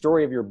 Mark, the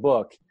story of your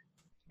book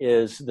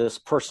is this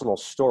personal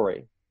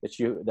story that's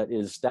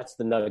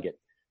the nugget.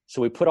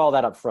 So we put all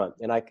that up front,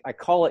 and I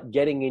call it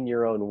getting in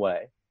your own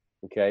way.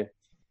 Okay.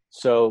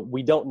 So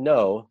we don't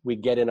know, we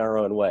get in our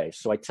own way.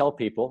 So I tell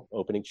people,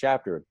 opening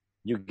chapter,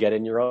 you get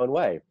in your own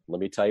way. Let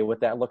me tell you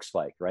what that looks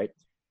like, right?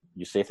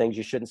 You say things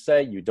you shouldn't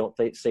say. You don't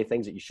say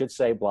things that you should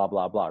say, blah,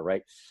 blah, blah,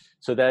 right?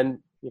 So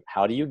then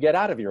how do you get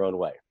out of your own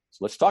way? So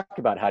let's talk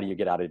about how do you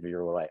get out of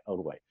your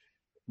own way.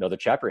 Another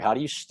chapter, how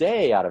do you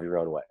stay out of your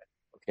own way?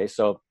 Okay,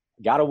 so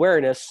got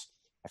awareness.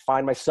 I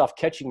find myself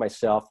catching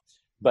myself,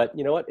 but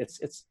you know what?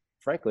 It's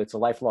frankly, it's a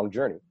lifelong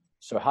journey.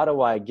 So how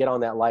do I get on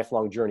that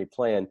lifelong journey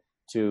plan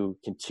to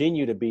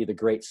continue to be the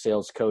great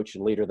sales coach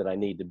and leader that I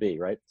need to be,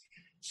 right?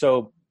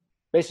 So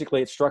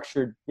basically it's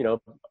structured,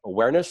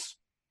 awareness,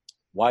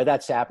 why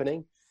that's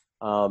happening,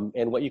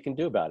 and what you can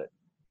do about it.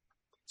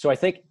 So I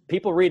think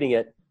people reading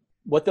it,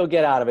 what they'll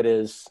get out of it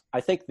is,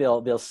 I think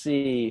they'll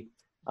see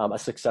a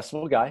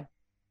successful guy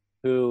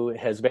who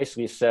has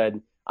basically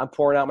said, I'm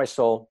pouring out my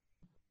soul.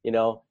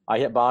 I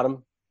hit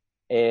bottom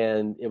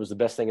and it was the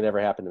best thing that ever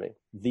happened to me.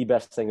 The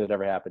best thing that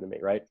ever happened to me,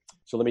 right?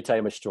 So let me tell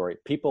you my story.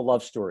 People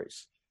love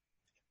stories.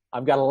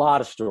 I've got a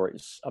lot of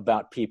stories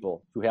about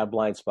people who have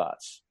blind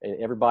spots,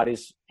 and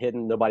everybody's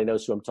hidden. Nobody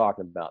knows who I'm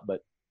talking about, but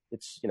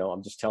it's,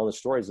 I'm just telling the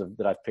stories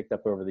that I've picked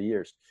up over the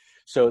years.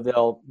 So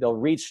they'll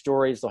read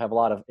stories. They'll have a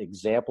lot of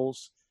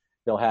examples.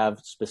 They'll have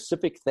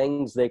specific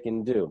things they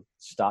can do.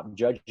 Stop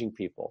judging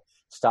people.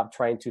 Stop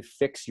trying to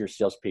fix your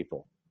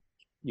salespeople.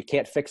 You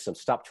can't fix them.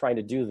 Stop trying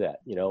to do that.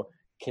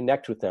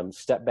 Connect with them,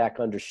 step back,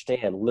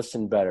 understand,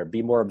 listen better,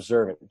 be more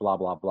observant, blah,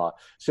 blah, blah.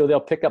 So they'll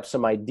pick up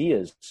some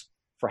ideas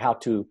for how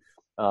to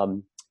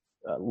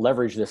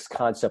leverage this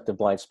concept of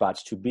blind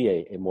spots to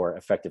be a more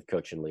effective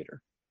coach and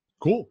leader.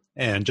 Cool.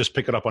 And just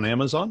pick it up on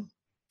Amazon?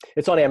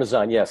 It's on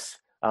Amazon, yes.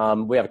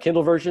 We have a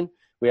Kindle version.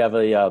 We have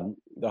the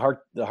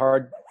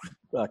hard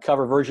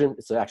cover version.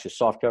 It's actually a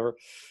soft cover.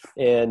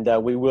 And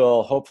we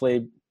will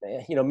hopefully,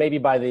 maybe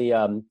by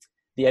the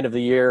the end of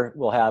the year,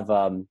 we'll have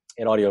an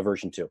audio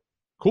version too.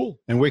 Cool.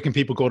 And where can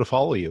people go to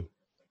follow you?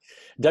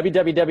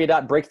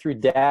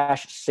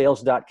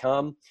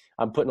 www.breakthrough-sales.com.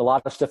 I'm putting a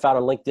lot of stuff out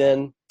on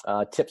LinkedIn,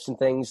 tips and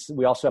things.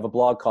 We also have a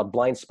blog called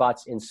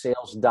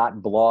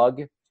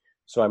blindspotsinsales.blog.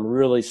 So I'm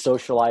really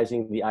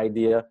socializing the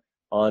idea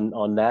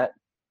on that.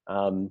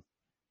 And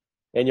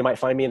you might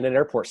find me in an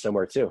airport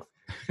somewhere too.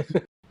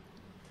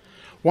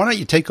 Why don't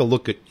you take a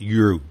look at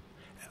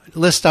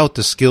list out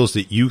the skills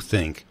that you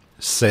think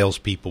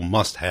salespeople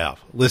must have: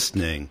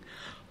 listening,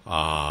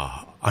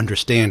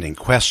 understanding,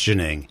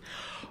 questioning,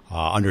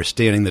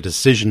 understanding the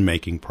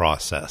decision-making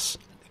process.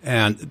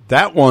 And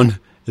that one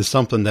is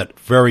something that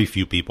very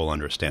few people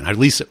understand. I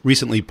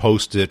recently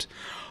posted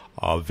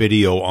a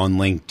video on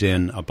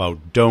LinkedIn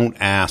about don't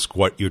ask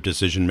what your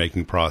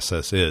decision-making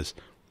process is.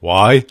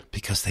 Why?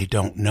 Because they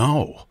don't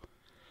know.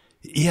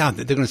 Yeah,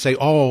 they're going to say,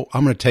 oh,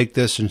 I'm going to take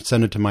this and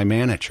send it to my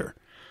manager.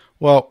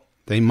 Well,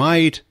 they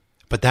might,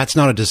 but that's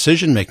not a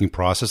decision-making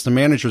process. The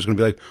manager is going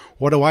to be like,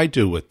 what do I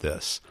do with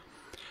this?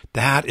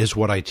 That is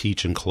what I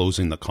teach in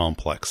Closing the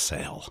Complex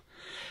Sale.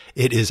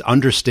 It is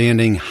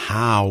understanding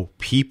how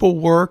people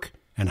work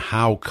and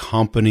how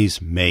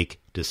companies make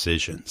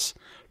decisions.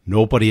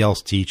 Nobody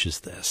else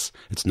teaches this.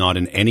 It's not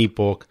in any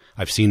book.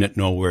 I've seen it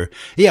nowhere.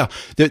 Yeah,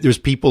 there's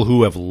people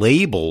who have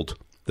labeled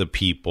the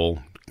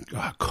people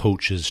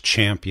coaches,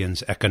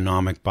 champions,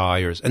 economic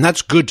buyers, and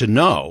that's good to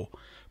know,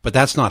 but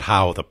that's not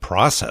how the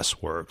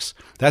process works.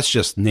 That's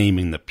just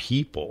naming the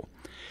people.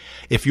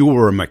 If you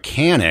were a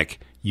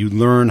mechanic, you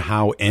learn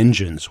how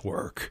engines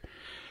work.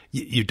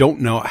 You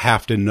don't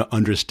have to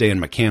understand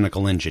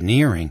mechanical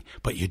engineering,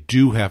 but you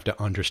do have to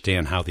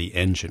understand how the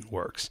engine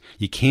works.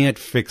 You can't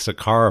fix a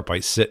car by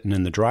sitting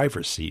in the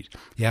driver's seat.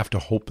 You have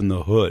to open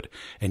the hood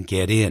and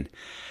get in.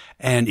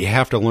 And you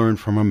have to learn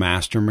from a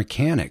master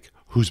mechanic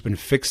who's been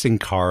fixing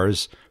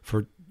cars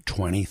for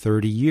 20,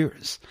 30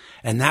 years.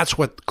 And that's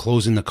what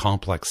Closing the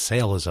Complex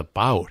Sale is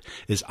about,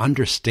 is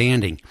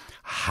understanding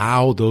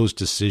how those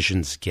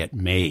decisions get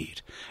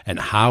made and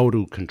how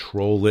to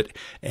control it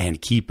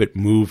and keep it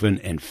moving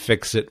and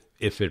fix it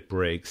if it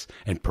breaks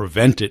and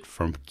prevent it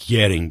from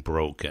getting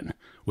broken,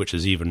 which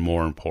is even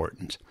more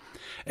important.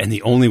 And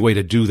the only way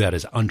to do that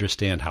is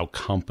understand how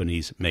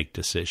companies make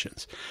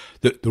decisions.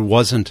 There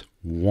wasn't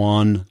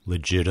one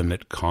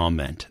legitimate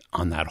comment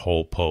on that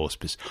whole post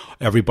because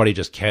everybody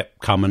just kept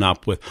coming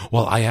up with,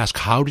 well, I asked,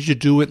 how did you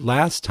do it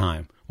last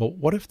time? Well,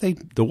 what if there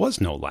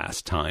was no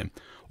last time?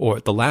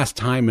 Or the last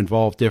time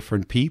involved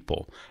different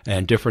people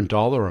and different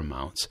dollar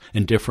amounts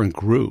and different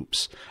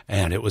groups,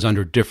 and it was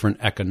under different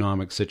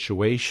economic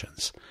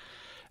situations.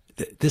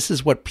 This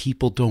is what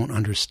people don't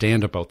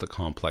understand about the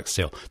complex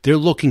sale. They're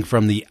looking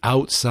from the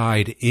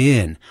outside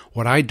in.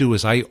 What I do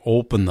is I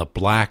open the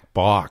black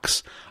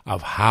box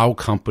of how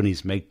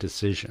companies make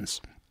decisions.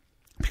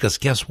 Because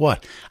guess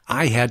what?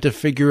 I had to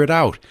figure it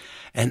out.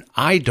 And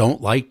I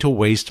don't like to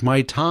waste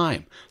my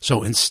time.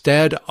 So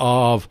instead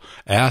of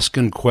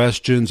asking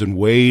questions and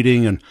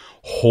waiting and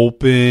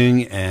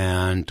hoping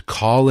and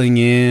calling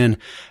in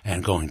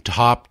and going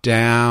top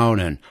down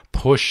and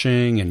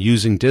pushing and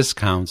using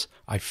discounts,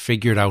 I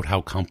figured out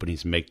how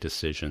companies make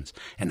decisions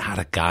and how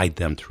to guide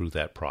them through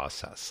that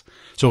process.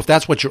 So if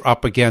that's what you're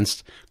up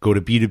against, go to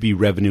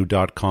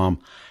b2brevenue.com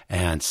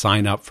and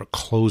sign up for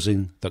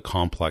Closing the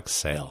Complex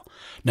Sale.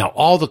 Now,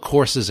 all the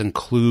courses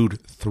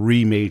include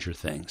 3 major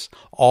things.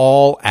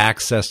 All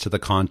access to the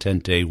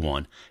content day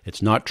one.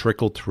 It's not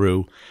trickled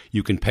through.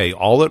 You can pay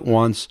all at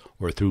once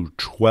or through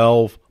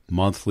 12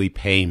 monthly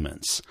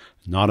payments,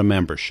 not a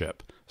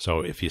membership.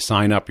 So if you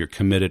sign up, you're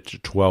committed to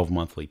 12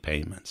 monthly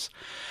payments.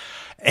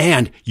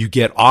 And you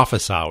get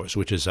office hours,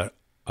 which is a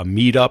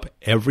meetup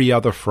every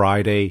other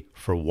Friday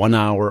for 1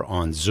 hour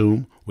on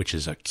Zoom, which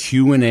is a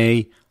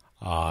Q&A,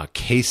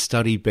 case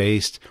study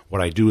based.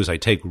 What I do is I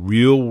take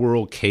real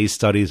world case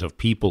studies of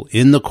people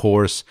in the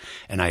course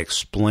and I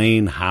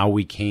explain how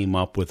we came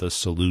up with a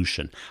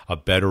solution, a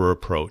better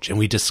approach, and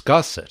we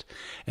discuss it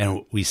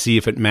and we see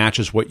if it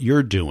matches what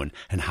you're doing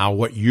and how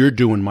what you're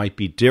doing might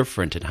be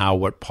different and how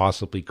what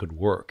possibly could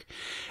work.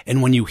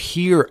 And when you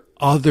hear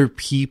other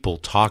people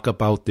talk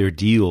about their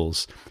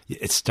deals,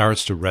 it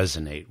starts to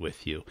resonate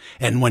with you.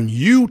 And when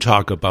you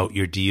talk about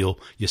your deal,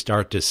 you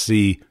start to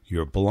see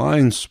your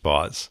blind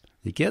spots.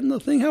 You getting the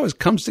thing, how it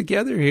comes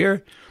together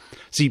here?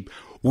 See,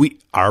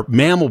 our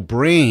mammal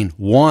brain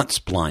wants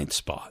blind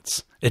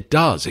spots. It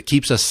does. It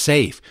keeps us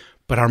safe.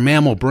 But our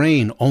mammal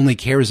brain only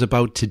cares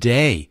about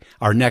today,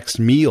 our next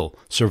meal,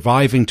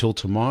 surviving till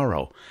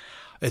tomorrow.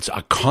 It's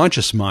a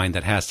conscious mind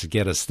that has to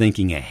get us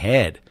thinking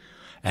ahead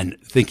and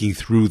thinking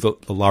through the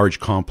large,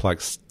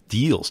 complex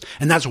deals.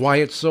 And that's why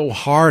it's so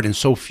hard and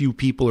so few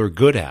people are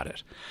good at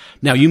it.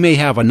 Now, you may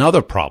have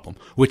another problem,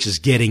 which is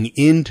getting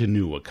into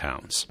new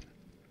accounts.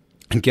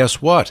 And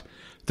guess what?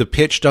 The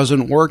pitch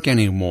doesn't work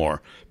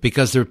anymore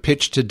because they're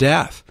pitched to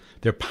death.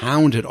 They're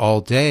pounded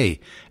all day,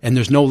 and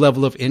there's no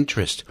level of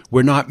interest.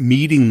 We're not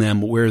meeting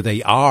them where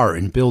they are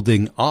and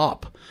building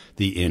up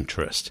the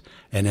interest.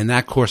 And in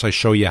that course, I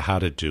show you how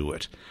to do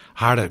it,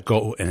 how to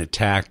go and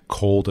attack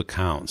cold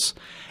accounts,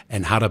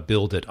 and how to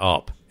build it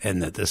up.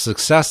 And the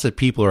success that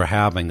people are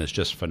having is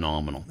just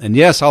phenomenal. And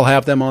yes, I'll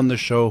have them on the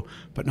show,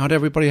 but not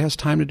everybody has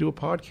time to do a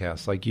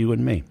podcast like you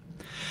and me.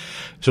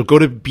 So go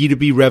to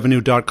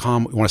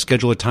b2brevenue.com. You want to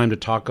schedule a time to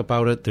talk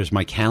about it. There's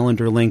my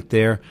calendar link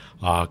there.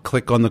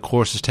 Click on the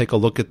courses, take a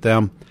look at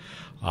them.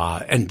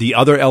 And the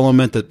other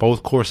element that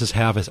both courses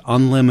have is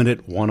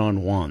unlimited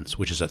one-on-ones,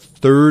 which is a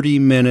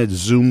 30-minute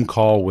Zoom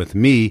call with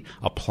me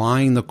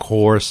applying the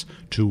course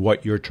to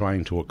what you're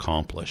trying to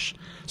accomplish.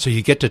 So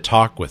you get to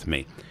talk with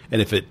me.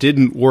 And if it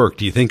didn't work,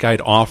 do you think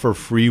I'd offer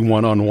free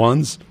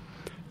one-on-ones?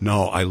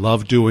 No, I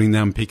love doing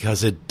them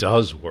because it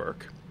does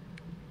work.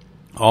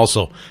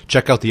 Also,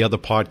 check out the other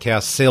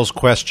podcasts, Sales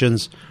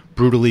Questions,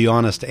 Brutally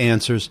Honest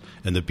Answers,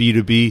 and the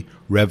B2B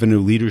Revenue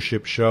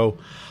Leadership Show.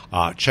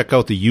 Check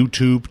out the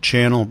YouTube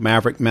channel,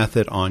 Maverick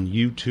Method on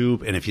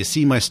YouTube. And if you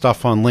see my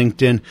stuff on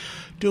LinkedIn,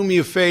 do me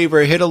a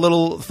favor, hit a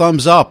little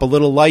thumbs up, a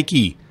little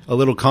likey, a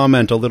little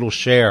comment, a little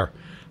share.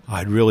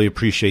 I'd really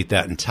appreciate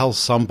that. And tell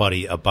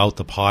somebody about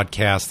the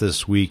podcast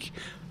this week.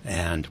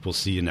 And we'll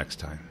see you next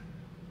time.